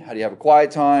pray? How do you have a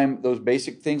quiet time? Those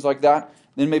basic things like that.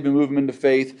 Then maybe move them into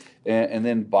faith. And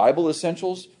then Bible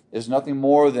Essentials is nothing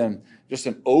more than just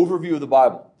an overview of the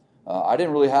Bible. I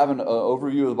didn't really have an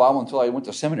overview of the Bible until I went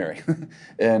to seminary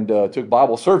and took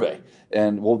Bible survey.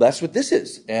 And, well, that's what this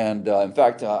is. And, in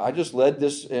fact, I just led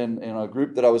this in a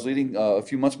group that I was leading a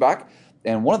few months back.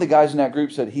 And one of the guys in that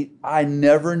group said, I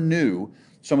never knew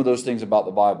some of those things about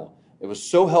the Bible. It was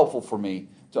so helpful for me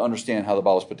to understand how the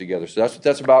Bible is put together. So that's what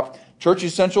that's about. Church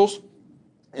Essentials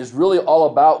is really all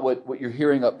about what you're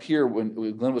hearing up here when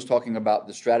Glenn was talking about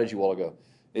the strategy a while ago.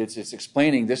 It's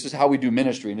explaining this is how we do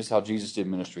ministry and this is how Jesus did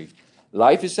ministry.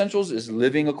 Life Essentials is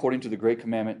living according to the Great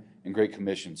Commandment and Great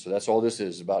Commission. So that's all this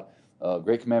is about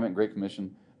Great Commandment and Great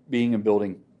Commission, being and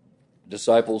building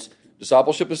disciples.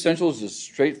 Discipleship Essentials is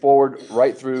straightforward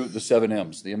right through the 7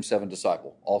 M's, the M7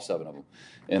 disciple, all 7 of them.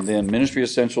 And then Ministry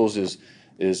Essentials is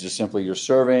just simply you're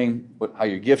serving, how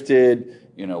you're gifted,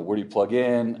 where do you plug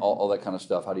in, all that kind of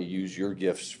stuff. How do you use your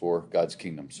gifts for God's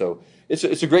kingdom? So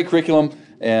it's a great curriculum,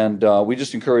 and we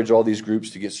just encourage all these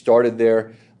groups to get started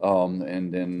there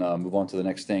and then move on to the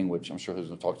next thing, which I'm sure he's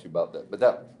going to talk to you about that. But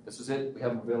this is it. We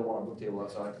have them available on our book table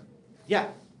outside. Yeah.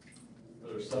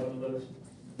 Are there 7 of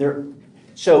those?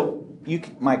 So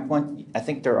Mike, I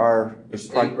think there are.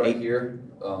 There's 8 right here.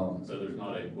 So there's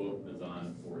not a book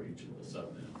designed for each of the 7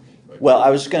 M's. Right? Well, I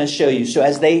was going to show you. So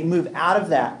as they move out of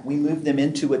that, we move them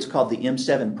into what's called the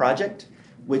M7 project,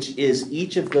 which is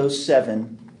each of those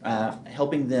 7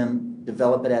 helping them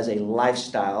develop it as a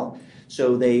lifestyle.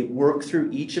 So they work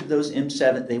through each of those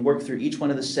M7. They work through each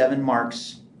one of the 7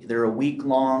 marks. They're a week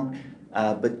long,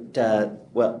 but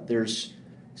there's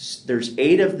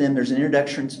 8 of them. There's an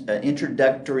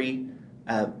introductory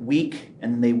week,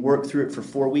 and they work through it for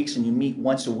 4 weeks, and you meet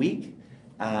once a week,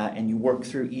 and you work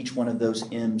through each one of those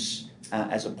M's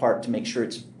as a part to make sure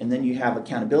it's, and then you have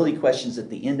accountability questions at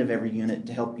the end of every unit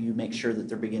to help you make sure that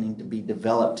they're beginning to be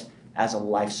developed as a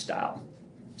lifestyle.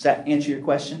 Does that answer your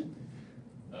question?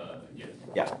 Yes.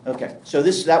 Yeah, okay. So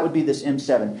that would be this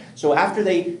M7. So after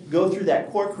they go through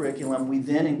that core curriculum, we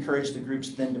then encourage the groups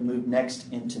then to move next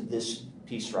into this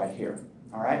piece right here.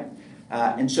 All right?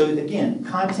 And so, again,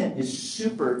 content is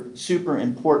super, super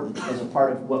important as a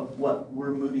part of what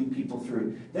we're moving people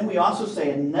through. Then we also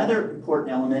say another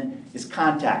important element is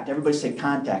contact. Everybody say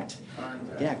contact.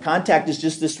 Yeah, contact is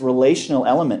just this relational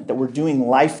element that we're doing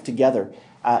life together.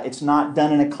 It's not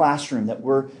done in a classroom, that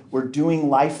we're doing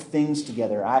life things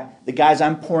together. The guys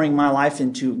I'm pouring my life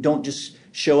into don't just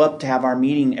show up to have our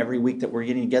meeting every week that we're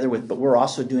getting together with, but we're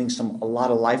also doing a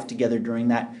lot of life together during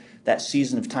that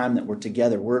season of time that we're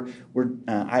together.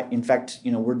 In fact,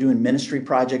 we're doing ministry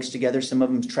projects together. Some of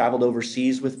them have traveled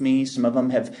overseas with me. Some of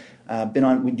them have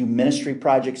we do ministry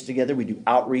projects together. We do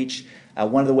outreach.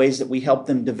 One of the ways that we help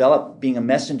them develop being a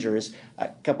messenger is a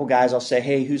couple guys, I'll say,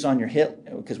 hey, who's on your hit?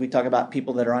 Because we talk about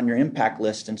people that are on your impact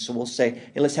list. And so we'll say,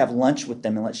 hey, let's have lunch with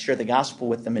them and let's share the gospel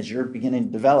with them as you're beginning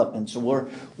to develop. And so we're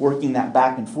working that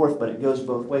back and forth, but it goes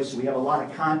both ways. So we have a lot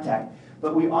of contact.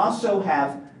 But we also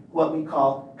have what we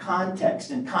call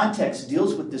context. And context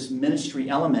deals with this ministry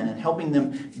element and helping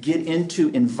them get into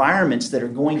environments that are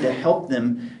going to help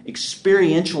them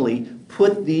experientially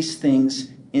put these things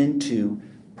into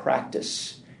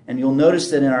practice. And you'll notice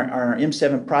that in our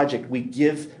M7 project,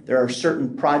 there are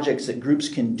certain projects that groups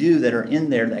can do that are in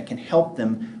there that can help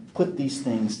them put these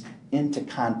things into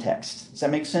context. Does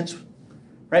that make sense?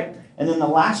 Right? And then the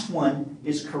last one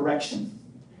is correction.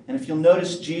 And if you'll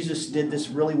notice, Jesus did this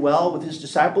really well with his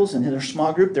disciples and in their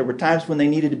small group. There were times when they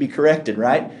needed to be corrected,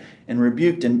 right? And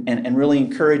rebuked and really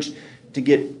encouraged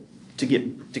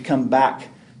to come back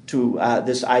to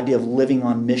this idea of living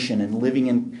on mission and living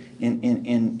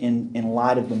in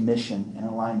light of the mission and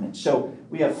alignment. So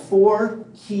we have 4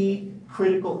 key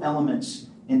critical elements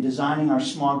in designing our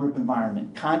small group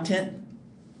environment: content,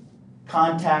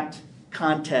 contact,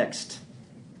 context,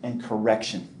 and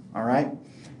correction. All right?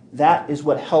 That is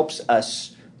what helps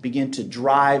us begin to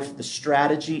drive the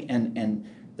strategy and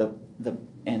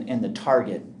the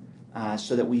target,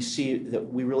 so that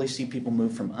we really see people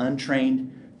move from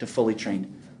untrained to fully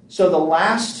trained. So the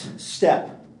last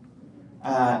step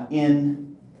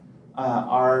in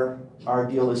our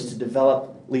deal is to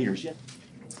develop leaders.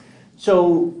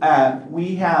 So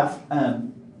we have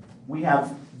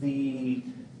the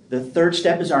third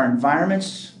step is our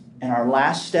environments, and our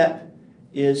last step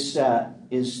is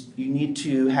you need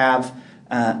to have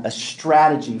a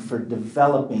strategy for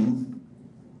developing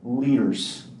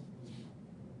leaders.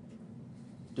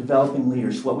 Developing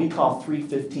leaders, what we call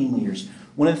 315 leaders.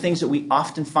 One of the things that we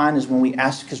often find is when we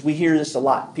ask, because we hear this a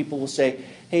lot, people will say,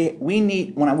 hey, when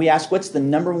we ask what's the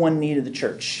number one need of the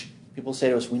church, people say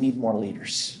to us, we need more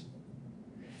leaders.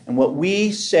 And what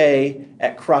we say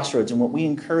at Crossroads and what we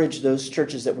encourage those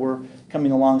churches that we're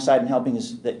coming alongside and helping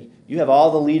is that you have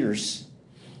all the leaders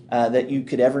that you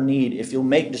could ever need. If you'll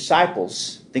make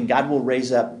disciples, then God will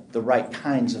raise up the right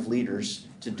kinds of leaders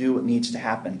to do what needs to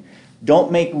happen.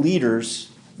 Don't make leaders,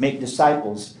 make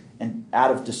disciples, and out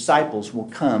of disciples will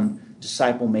come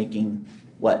disciple-making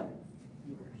what?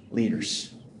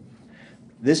 Leaders.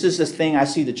 This is the thing I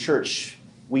see the church,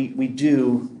 we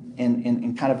do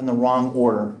in kind of in the wrong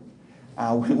order.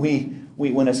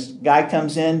 When a guy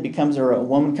comes in, or a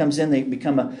woman comes in, they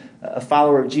become a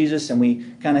follower of Jesus, and we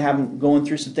kind of have them going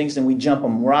through some things, and we jump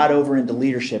them right over into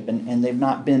leadership, and they've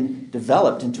not been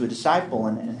developed into a disciple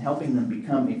and helping them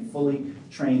become a fully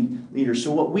trained leader.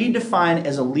 So what we define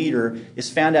as a leader is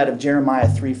found out of Jeremiah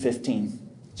 3:15.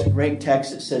 It's a great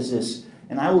text. It says this,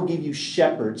 and I will give you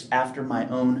shepherds after my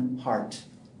own heart,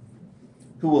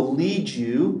 who will lead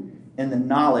you in the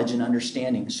knowledge and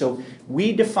understanding. So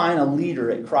we define a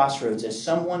leader at Crossroads as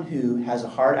someone who has a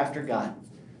heart after God.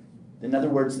 In other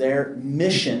words, their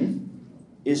mission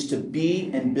is to be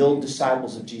and build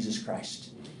disciples of Jesus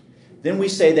Christ. Then we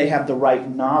say they have the right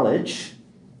knowledge,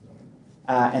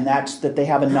 and that's that they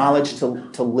have a knowledge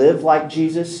to live like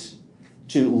Jesus,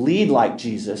 to lead like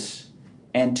Jesus,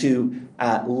 and to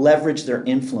leverage their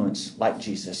influence like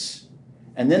Jesus.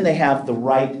 And then they have the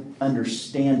right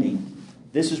understanding.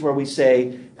 This is where we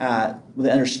say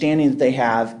the understanding that they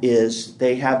have is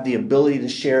they have the ability to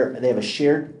share. They have a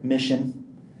shared mission,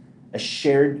 a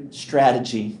shared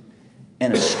strategy,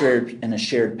 and a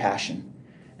shared passion.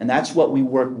 And that's what we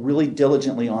work really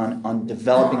diligently on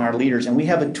developing our leaders. And we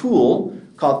have a tool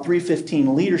called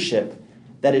 315 Leadership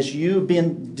that is you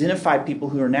identify people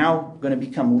who are now going to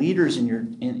become leaders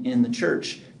in the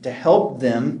church to help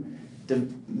them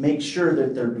to make sure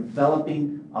that they're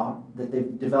developing, that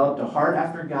they've developed a heart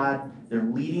after God, they're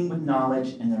leading with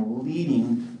knowledge, and they're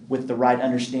leading with the right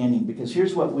understanding. Because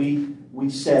here's what we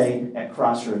say at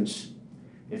Crossroads.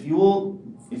 If you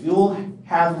will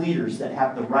have leaders that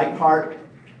have the right heart,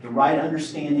 the right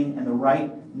understanding, and the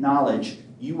right knowledge,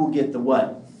 you will get the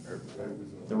what?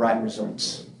 The right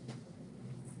results.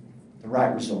 The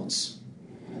right results.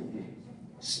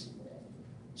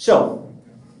 So,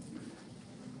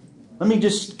 let me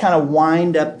just kind of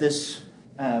wind up this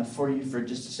for you for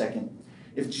just a second.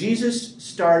 If Jesus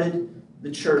started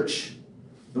the church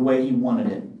the way he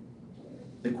wanted it,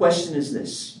 the question is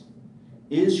this: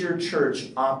 is your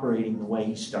church operating the way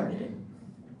he started it?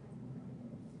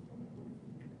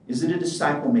 Is it a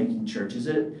disciple-making church?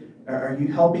 Are you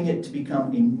helping it to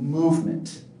become a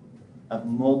movement of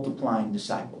multiplying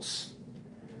disciples?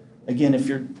 Again,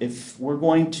 if we're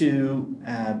going to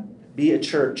be a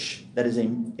church that is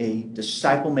a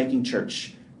disciple-making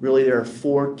church, really there are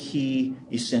 4 key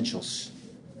essentials.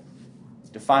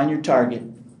 Define your target,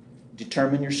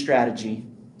 determine your strategy,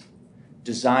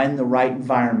 design the right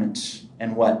environments,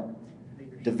 and what?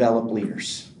 Develop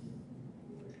leaders.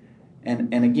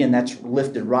 And again, that's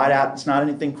lifted right out. It's not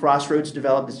anything Crossroads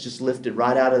developed. It's just lifted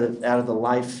right out of the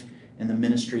life and the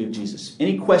ministry of Jesus.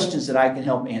 Any questions that I can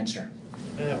help answer?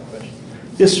 I have a question.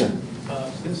 Yes, sir.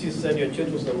 Since you said your church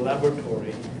was a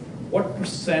laboratory, what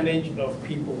percentage of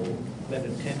people that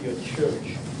attend your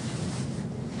church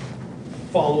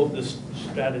follow this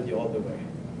strategy all the way?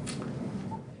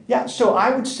 Yeah, so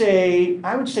I would say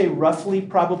roughly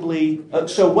probably.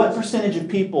 So what percentage of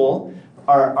people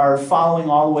are following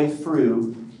all the way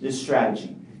through this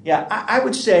strategy? Yeah, I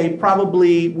would say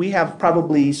we have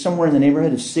probably somewhere in the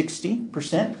neighborhood of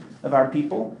 60% of our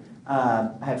people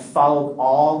have followed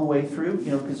all the way through,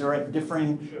 because they're at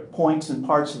differing points and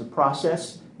parts of the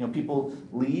process. People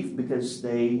leave because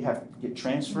they have to get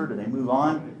transferred or they move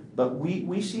on. But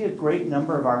we see a great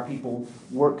number of our people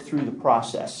work through the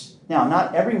process. Now,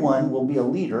 not everyone will be a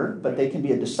leader, but they can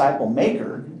be a disciple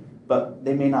maker, but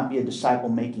they may not be a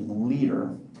disciple-making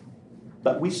leader.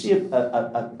 But we see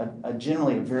a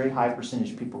generally a very high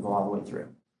percentage of people go all the way through.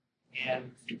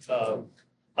 And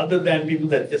other than people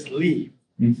that just leave,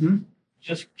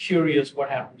 just curious what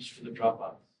happens to the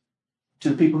dropouts. To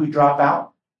the people who drop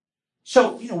out?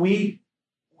 So, we,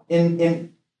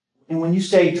 and when you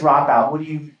say drop out, what do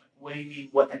you mean,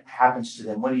 what happens to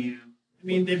them? I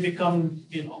mean, they become,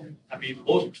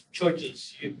 most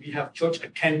churches, we have church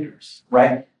attenders.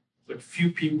 Right. But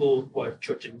few people who are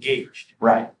church engaged.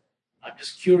 Right. I'm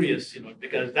just curious,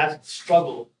 because that's the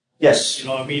struggle. Yes.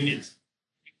 It's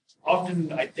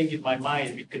often, I think in my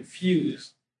mind, we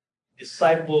confuse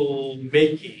disciple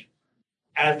making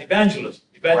as evangelism.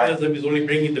 Evangelism is only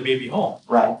bringing the baby home.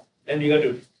 Right. Then you got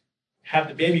to have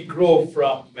the baby grow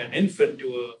from an infant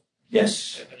to an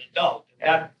adult.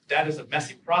 That is a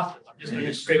messy process. I'm just going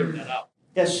to figure that out.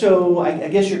 Yeah, so I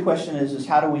guess your question is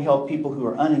how do we help people who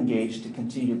are unengaged to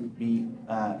continue to be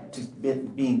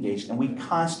engaged? And we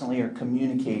constantly are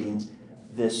communicating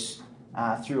this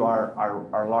through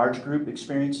our large group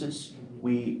experiences.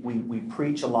 We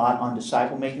preach a lot on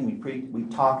disciple making. We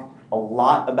talk a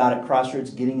lot about at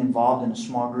Crossroads getting involved in a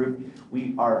small group.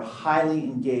 We are highly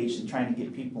engaged in trying to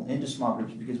get people into small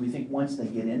groups because we think once they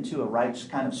get into a right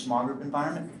kind of small group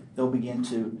environment, they'll begin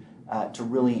to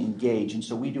really engage. And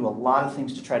so we do a lot of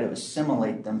things to try to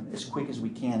assimilate them as quick as we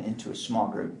can into a small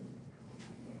group.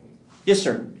 Yes,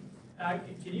 sir.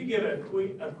 Can you give a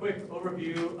quick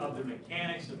overview of the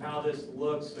mechanics of how this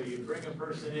looks? So you bring a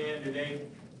person in,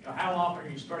 how often are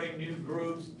you starting new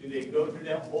groups? Do they go through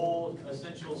that whole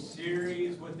essential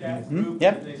series with that group?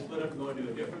 Yep. And they split up and go into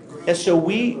a different group? Yeah, so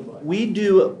we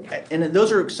do, and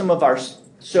those are some of our.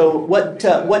 So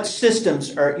what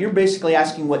systems you're basically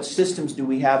asking? What systems do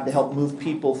we have to help move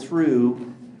people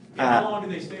through? How long do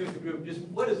they stay with the group? Just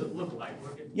what does it look like?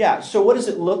 Yeah. So what does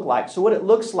it look like? So what it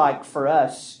looks like for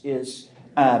us is,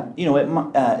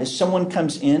 as someone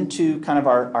comes into kind of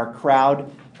our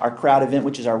crowd event,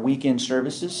 which is our weekend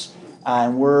services,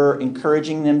 and we're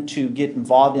encouraging them to get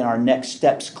involved in our Next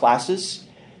Steps classes.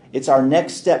 It's our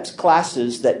Next Steps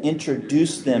classes that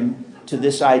introduce them to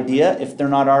this idea. If they're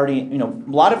not already, a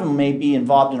lot of them may be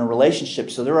involved in a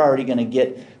relationship, so they're already going to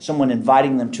get someone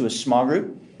inviting them to a small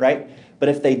group, right? But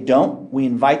if they don't, we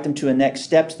invite them to a next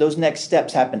steps. Those next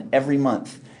steps happen every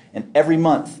month. And every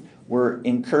month we're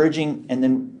encouraging, and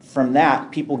then from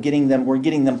that, we're getting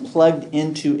them plugged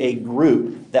into a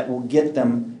group that will get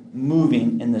them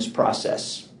moving in this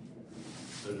process.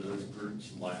 So do those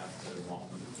groups last as long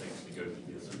as it takes to go through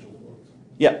the essential books?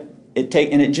 Yep. It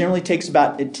generally takes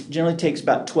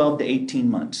about 12 to 18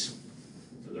 months.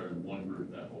 So they're in one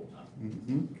group that whole time.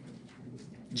 Mm-hmm.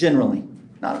 Generally,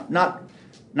 not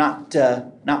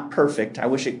perfect.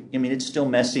 It's still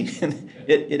messy.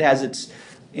 it has its,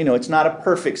 it's not a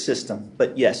perfect system,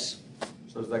 but yes.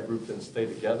 So does that group then stay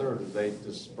together, or do they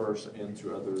disperse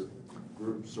into other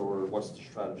groups, or what's the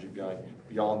strategy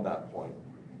beyond that point?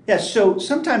 Yeah, so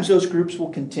sometimes those groups will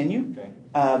continue, Okay.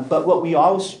 But what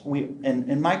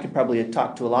and Mike could probably have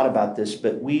talked to a lot about this,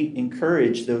 but we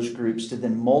encourage those groups to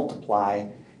then multiply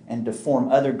and to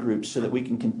form other groups so that we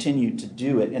can continue to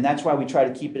do it. And that's why we try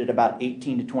to keep it at about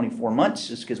 18 to 24 months,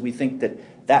 is because we think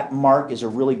that mark is a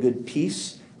really good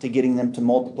piece to getting them to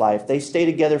multiply. If they stay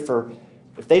together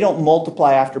if they don't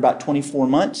multiply after about 24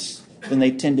 months, then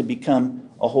they tend to become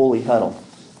a holy huddle.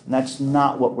 And that's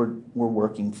not what we're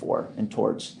working for and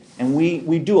towards. And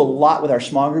we do a lot with our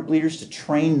small group leaders to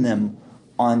train them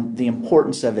on the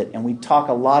importance of it. And we talk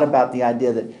a lot about the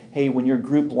idea that, hey, when your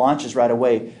group launches right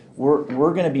away,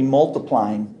 we're going to be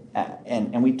multiplying.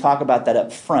 And we talk about that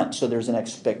up front, so there's an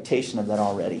expectation of that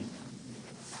already.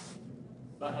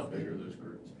 About how big are those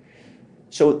groups?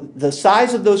 So the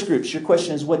size of those groups, your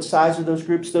question is what size are those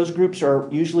groups? Those groups are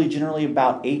usually generally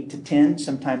about 8 to 10,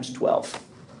 sometimes 12.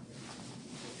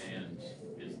 And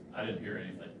I didn't hear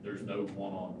anything. There's no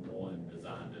one-on-one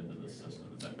designed into the system.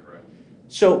 Is that correct?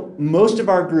 So most of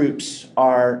our groups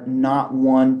are not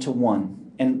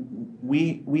one-to-one. And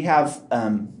we have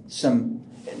some,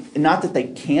 not that they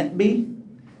can't be,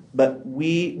 but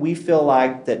we feel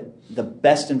like that the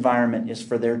best environment is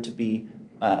for there to be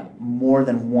more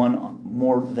than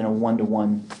a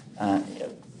one-to-one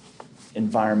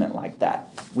environment like that.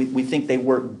 We think they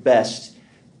work best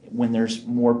when there's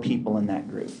more people in that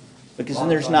group, because then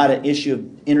there's not an issue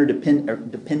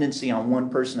of dependency on one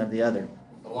person or the other.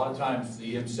 A lot of times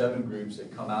the M7 groups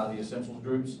that come out of the essentials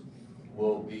groups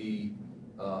will be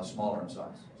smaller in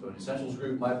size. So an essentials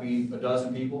group might be a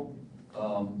dozen people,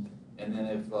 and then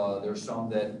if there's some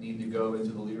that need to go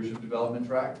into the leadership development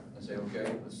track and say,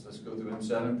 okay, let's go through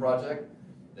M7 project,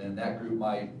 then that group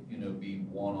might be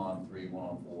 1 on 3, 1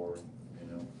 on 4.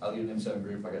 I lead an M7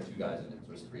 group. I got 2 guys in it,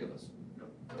 so it's 3 of us.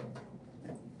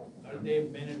 Are they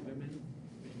men and women?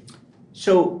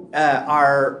 So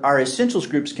our essentials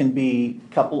groups can be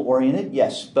couple-oriented,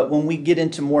 yes. But when we get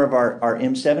into more of our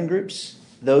M7 groups,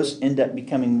 those end up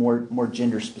becoming more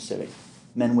gender-specific.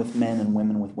 Men with men and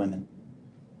women with women.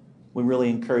 We really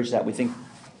encourage that. We think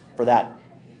for that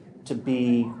to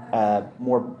be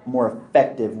more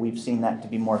effective, we've seen that to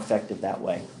be more effective that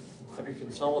way. Have you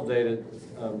consolidated?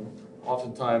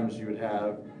 Oftentimes you would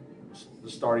have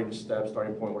the starting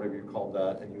point, whatever you call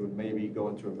that, and you would maybe go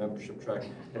into a membership track.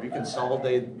 Have you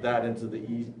consolidated that into the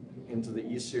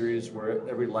E series, where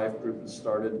every life group is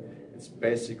started? It's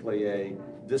basically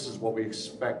this is what we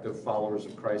expect of followers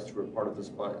of Christ who are part of this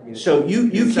body. So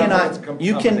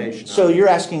So you're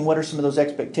asking what are some of those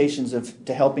expectations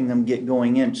to helping them get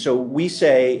going in. So we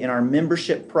say in our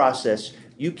membership process,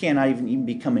 you cannot even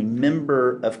become a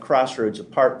member of Crossroads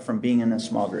apart from being in a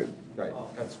small group. Right.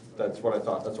 That's what I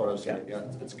thought. That's what I was saying. Yeah.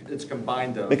 It's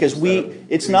combined though. Because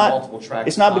it's not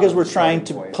because we're trying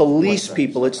to police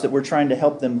people. It's that we're trying to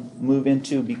help them move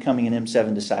into becoming an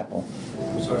M7 disciple.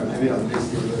 I'm sorry, maybe I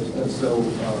missed it. But so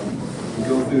we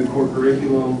go through the core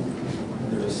curriculum.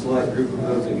 There's a select group of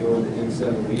those that go into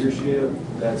M7 leadership.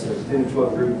 That's a 10 to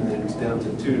 12 group, and then it's down to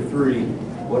 2 to 3.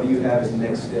 What do you have as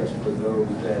next steps for those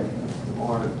that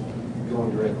aren't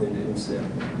going directly into M7?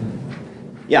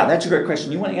 Yeah, that's a great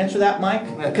question. You want to answer that, Mike?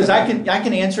 Because I can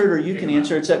answer it, or you can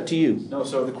answer. It's up to you. No.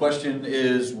 So the question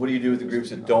is, what do you do with the groups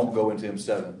that don't go into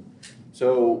M7?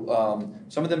 So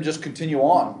some of them just continue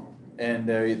on, and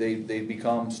they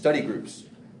become study groups,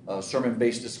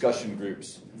 sermon-based discussion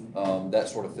groups, that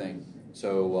sort of thing.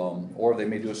 So or they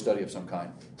may do a study of some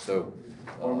kind. So.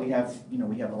 Or we have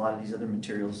a lot of these other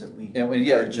materials that we.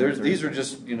 These are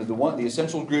just the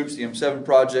essential groups, the M7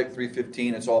 project,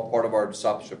 315. It's all part of our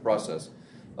discipleship process.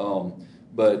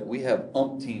 But we have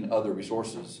umpteen other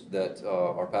resources that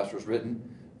our pastor has written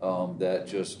that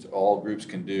just all groups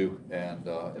can do, and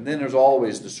then there's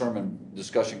always the sermon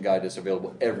discussion guide that's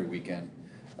available every weekend.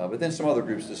 But then some other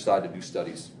groups decide to do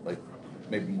studies, like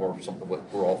maybe more something what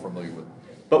we're all familiar with.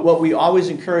 But what we always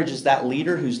encourage is that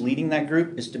leader who's leading that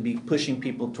group is to be pushing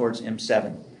people towards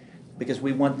M7. because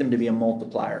we want them to be a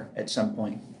multiplier at some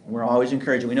point. We're always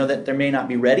encouraging. We know that they may not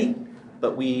be ready,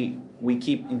 but we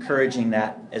keep encouraging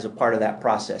that as a part of that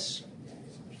process.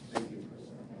 Are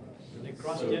they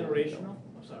cross-generational?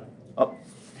 I'm sorry. Oh,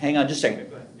 hang on just a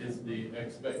second. Is the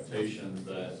expectation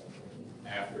that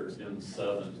after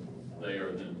M7, they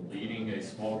are then leading a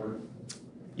small group?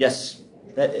 Yes.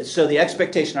 So the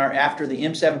expectation are after the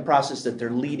M7 process that they're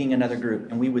leading another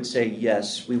group, and we would say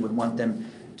yes, we would want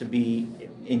them to be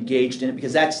engaged in it,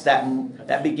 because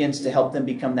that begins to help them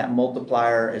become that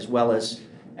multiplier as well as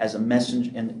a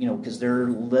messenger, and because they're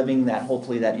living that,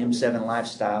 hopefully, that M7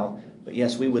 lifestyle. But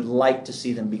yes, we would like to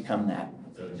see them become that.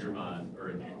 So in your mind, or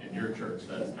in your church,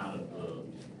 that's kind of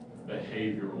the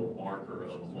behavioral marker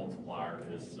of a multiplier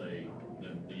is they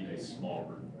then lead a small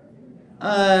group.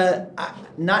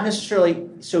 Not necessarily.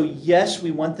 So yes,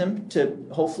 we want them to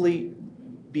hopefully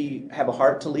have a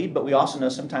heart to lead, but we also know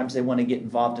sometimes they want to get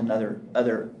involved in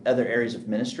other areas of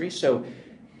ministry. So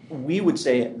we would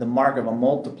say the mark of a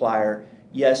multiplier,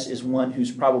 yes, is one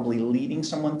who's probably leading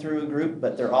someone through a group,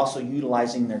 but they're also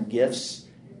utilizing their gifts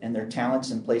and their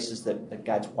talents in places that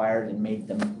God's wired and made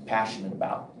them passionate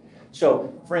about.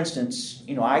 So, for instance,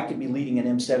 I could be leading an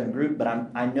M7 group, but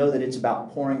I know that it's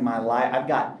about pouring my life. I've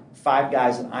got 5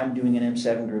 guys that I'm doing an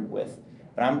M7 group with,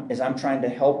 but as I'm trying to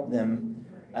help them,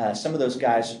 some of those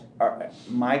guys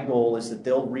my goal is that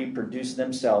they'll reproduce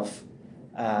themselves,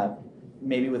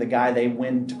 maybe with a guy they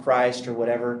win to Christ or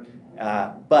whatever.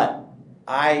 But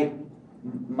a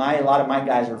lot of my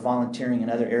guys are volunteering in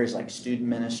other areas like student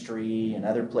ministry and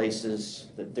other places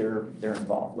that they're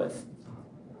involved with.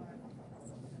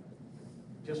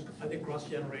 Are they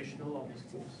cross-generational, all these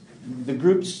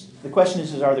groups? The question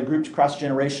is are the groups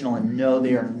cross-generational? And no,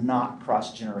 they are not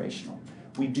cross-generational.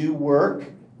 We do work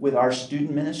with our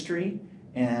student ministry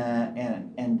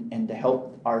and to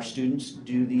help our students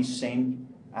do these same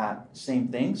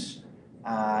things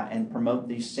and promote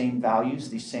these same values,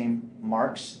 these same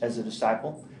marks as a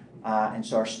disciple. And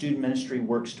so our student ministry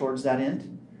works towards that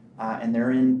end.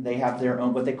 And they have their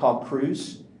own, what they call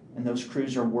crews, and those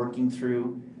crews are working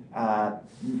through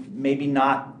maybe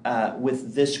not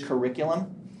with this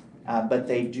curriculum, but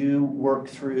they do work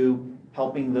through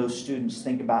helping those students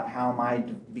think about how am I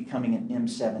becoming an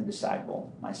M7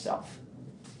 disciple myself.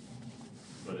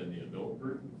 But in the adult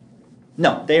group?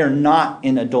 No, they are not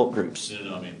in adult groups.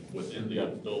 No, I mean within the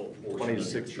adult portion of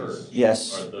the church.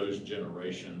 Yes. Are those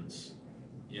generations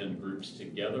in groups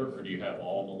together, or do you have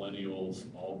all millennials,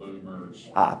 all boomers?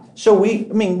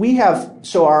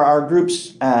 So our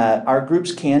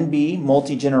groups can be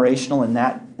multi-generational in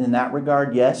that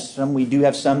regard. Yes, we do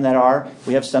have some that are.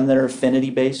 We have some that are affinity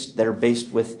based, that are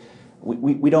based with.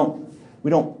 We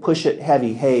don't push it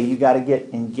heavy. Hey, you got to get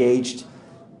engaged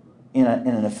in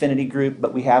an affinity group.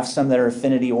 But we have some that are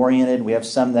affinity oriented. We have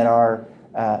some that are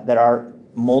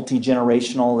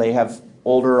multi-generational. They have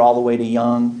older all the way to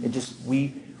young.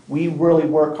 We really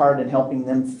work hard in helping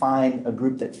them find a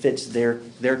group that fits their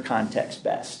context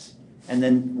best, and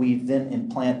then we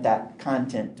implant that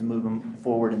content to move them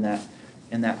forward in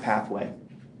that pathway.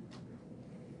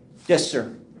 Yes,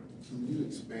 sir. Can you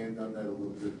expand on that a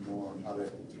little bit more on how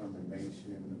that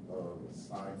determination of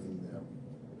assigning them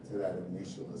to that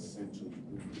initial essential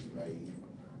group is made?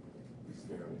 Is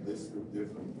there a list of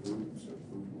different groups or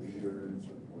group leaders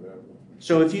or whatever?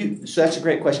 So that's a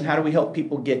great question. How do we help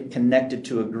people get connected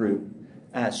to a group?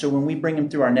 So when we bring them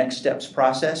through our next steps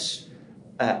process,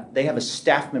 they have a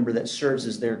staff member that serves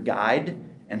as their guide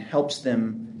and helps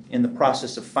them in the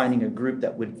process of finding a group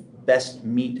that would best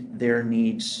meet their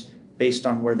needs based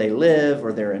on where they live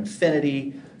or their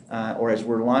affinity, or as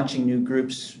we're launching new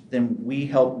groups, then we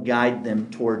help guide them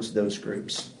towards those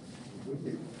groups.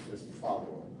 Just to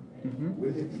follow up,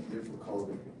 would it be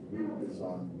difficult if the group is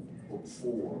on book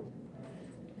 4?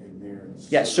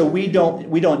 Yeah, so we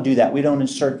don't do that. We don't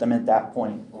insert them at that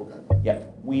point. Okay. Yeah,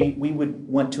 we would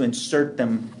want to insert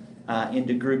them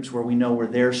into groups where we know where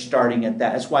they're starting at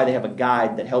that. That's why they have a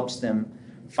guide that helps them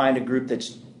find a group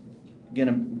that's going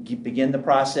to begin the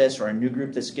process or a new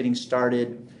group that's getting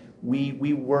started.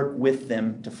 We work with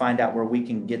them to find out where we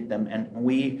can get them, and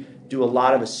we do a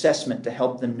lot of assessment to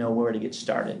help them know where to get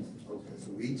started. Okay,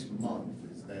 so each month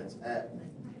as that's happening,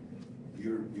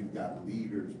 you've got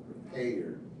leaders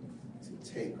prepared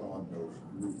to take on those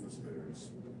groups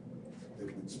that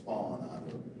would spawn out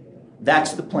of it.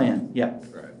 That's the plan. Yep.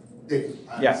 Right.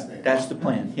 Yeah, that's the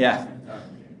plan. Yeah.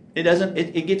 It doesn't.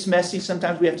 It gets messy.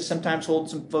 Sometimes we have to sometimes hold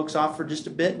some folks off for just a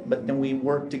bit, but then we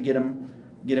work to get them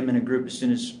in a group as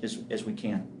soon as we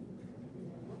can.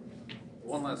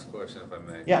 One last question, if I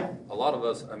may. Yeah. A lot of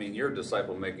us, I mean, you're a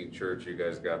disciple-making church. You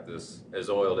guys got this as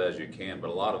oiled as you can, but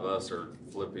a lot of us are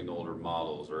flipping older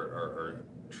models or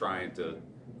trying to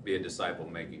be a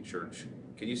disciple-making church.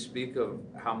 Can you speak of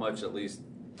how much, at least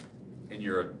in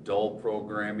your adult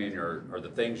programming or the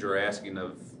things you're asking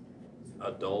of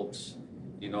adults,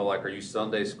 you know, like, are you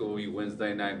Sunday school, you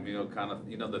Wednesday night meal kind of,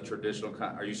 you know, the traditional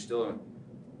kind, are you still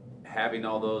having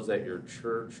all those at your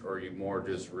church, or are you more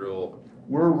just real?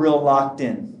 We're real locked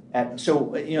in.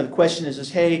 So, you know, the question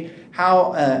is hey,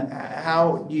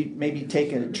 how do you maybe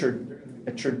take a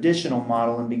traditional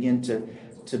model and begin to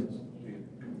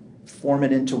form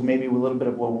it into maybe a little bit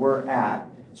of where we're at?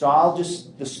 So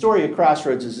the story of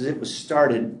Crossroads is it was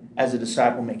started as a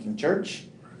disciple-making church.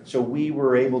 So we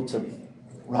were able to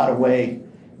right away.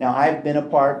 Now, I've been a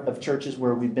part of churches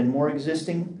where we've been more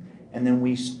existing, and then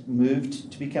we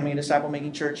moved to becoming a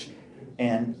disciple-making church.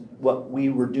 And what we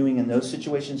were doing in those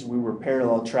situations, we were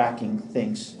parallel tracking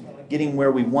things, getting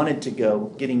where we wanted to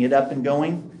go, getting it up and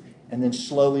going, and then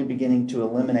slowly beginning to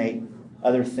eliminate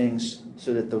other things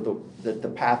so that the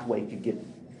pathway could get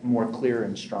more clear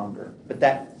and stronger. But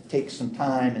that takes some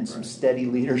time and some steady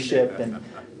leadership and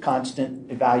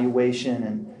constant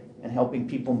evaluation and helping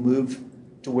people move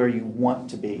to where you want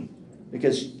to be.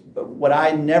 Because what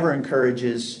I never encourage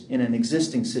is, in an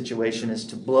existing situation, is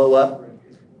to blow up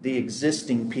the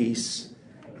existing piece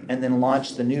and then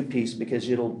launch the new piece, because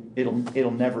it'll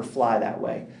never fly that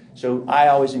way. So I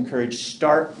always encourage,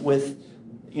 start with,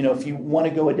 you know, if you want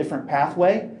to go a different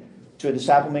pathway, to a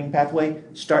disciple-making pathway,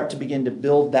 start to begin to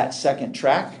build that second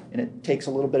track, and it takes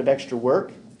a little bit of extra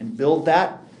work, and build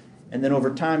that, and then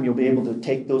over time you'll be able to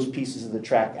take those pieces of the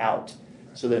track out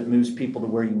so that it moves people to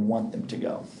where you want them to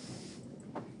go.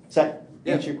 Does that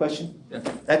answer your question? Yeah.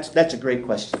 That's a great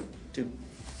question, too.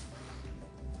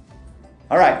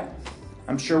 All right.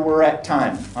 I'm sure we're at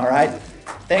time. All right.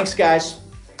 Thanks, guys.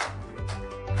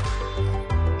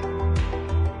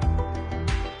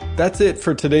 That's it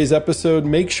for today's episode.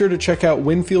 Make sure to check out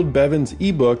Winfield Bevan's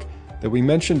ebook that we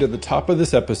mentioned at the top of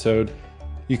this episode.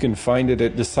 You can find it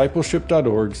at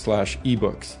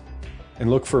discipleship.org/ebooks. And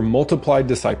look for Multiplied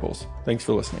Disciples. Thanks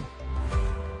for listening.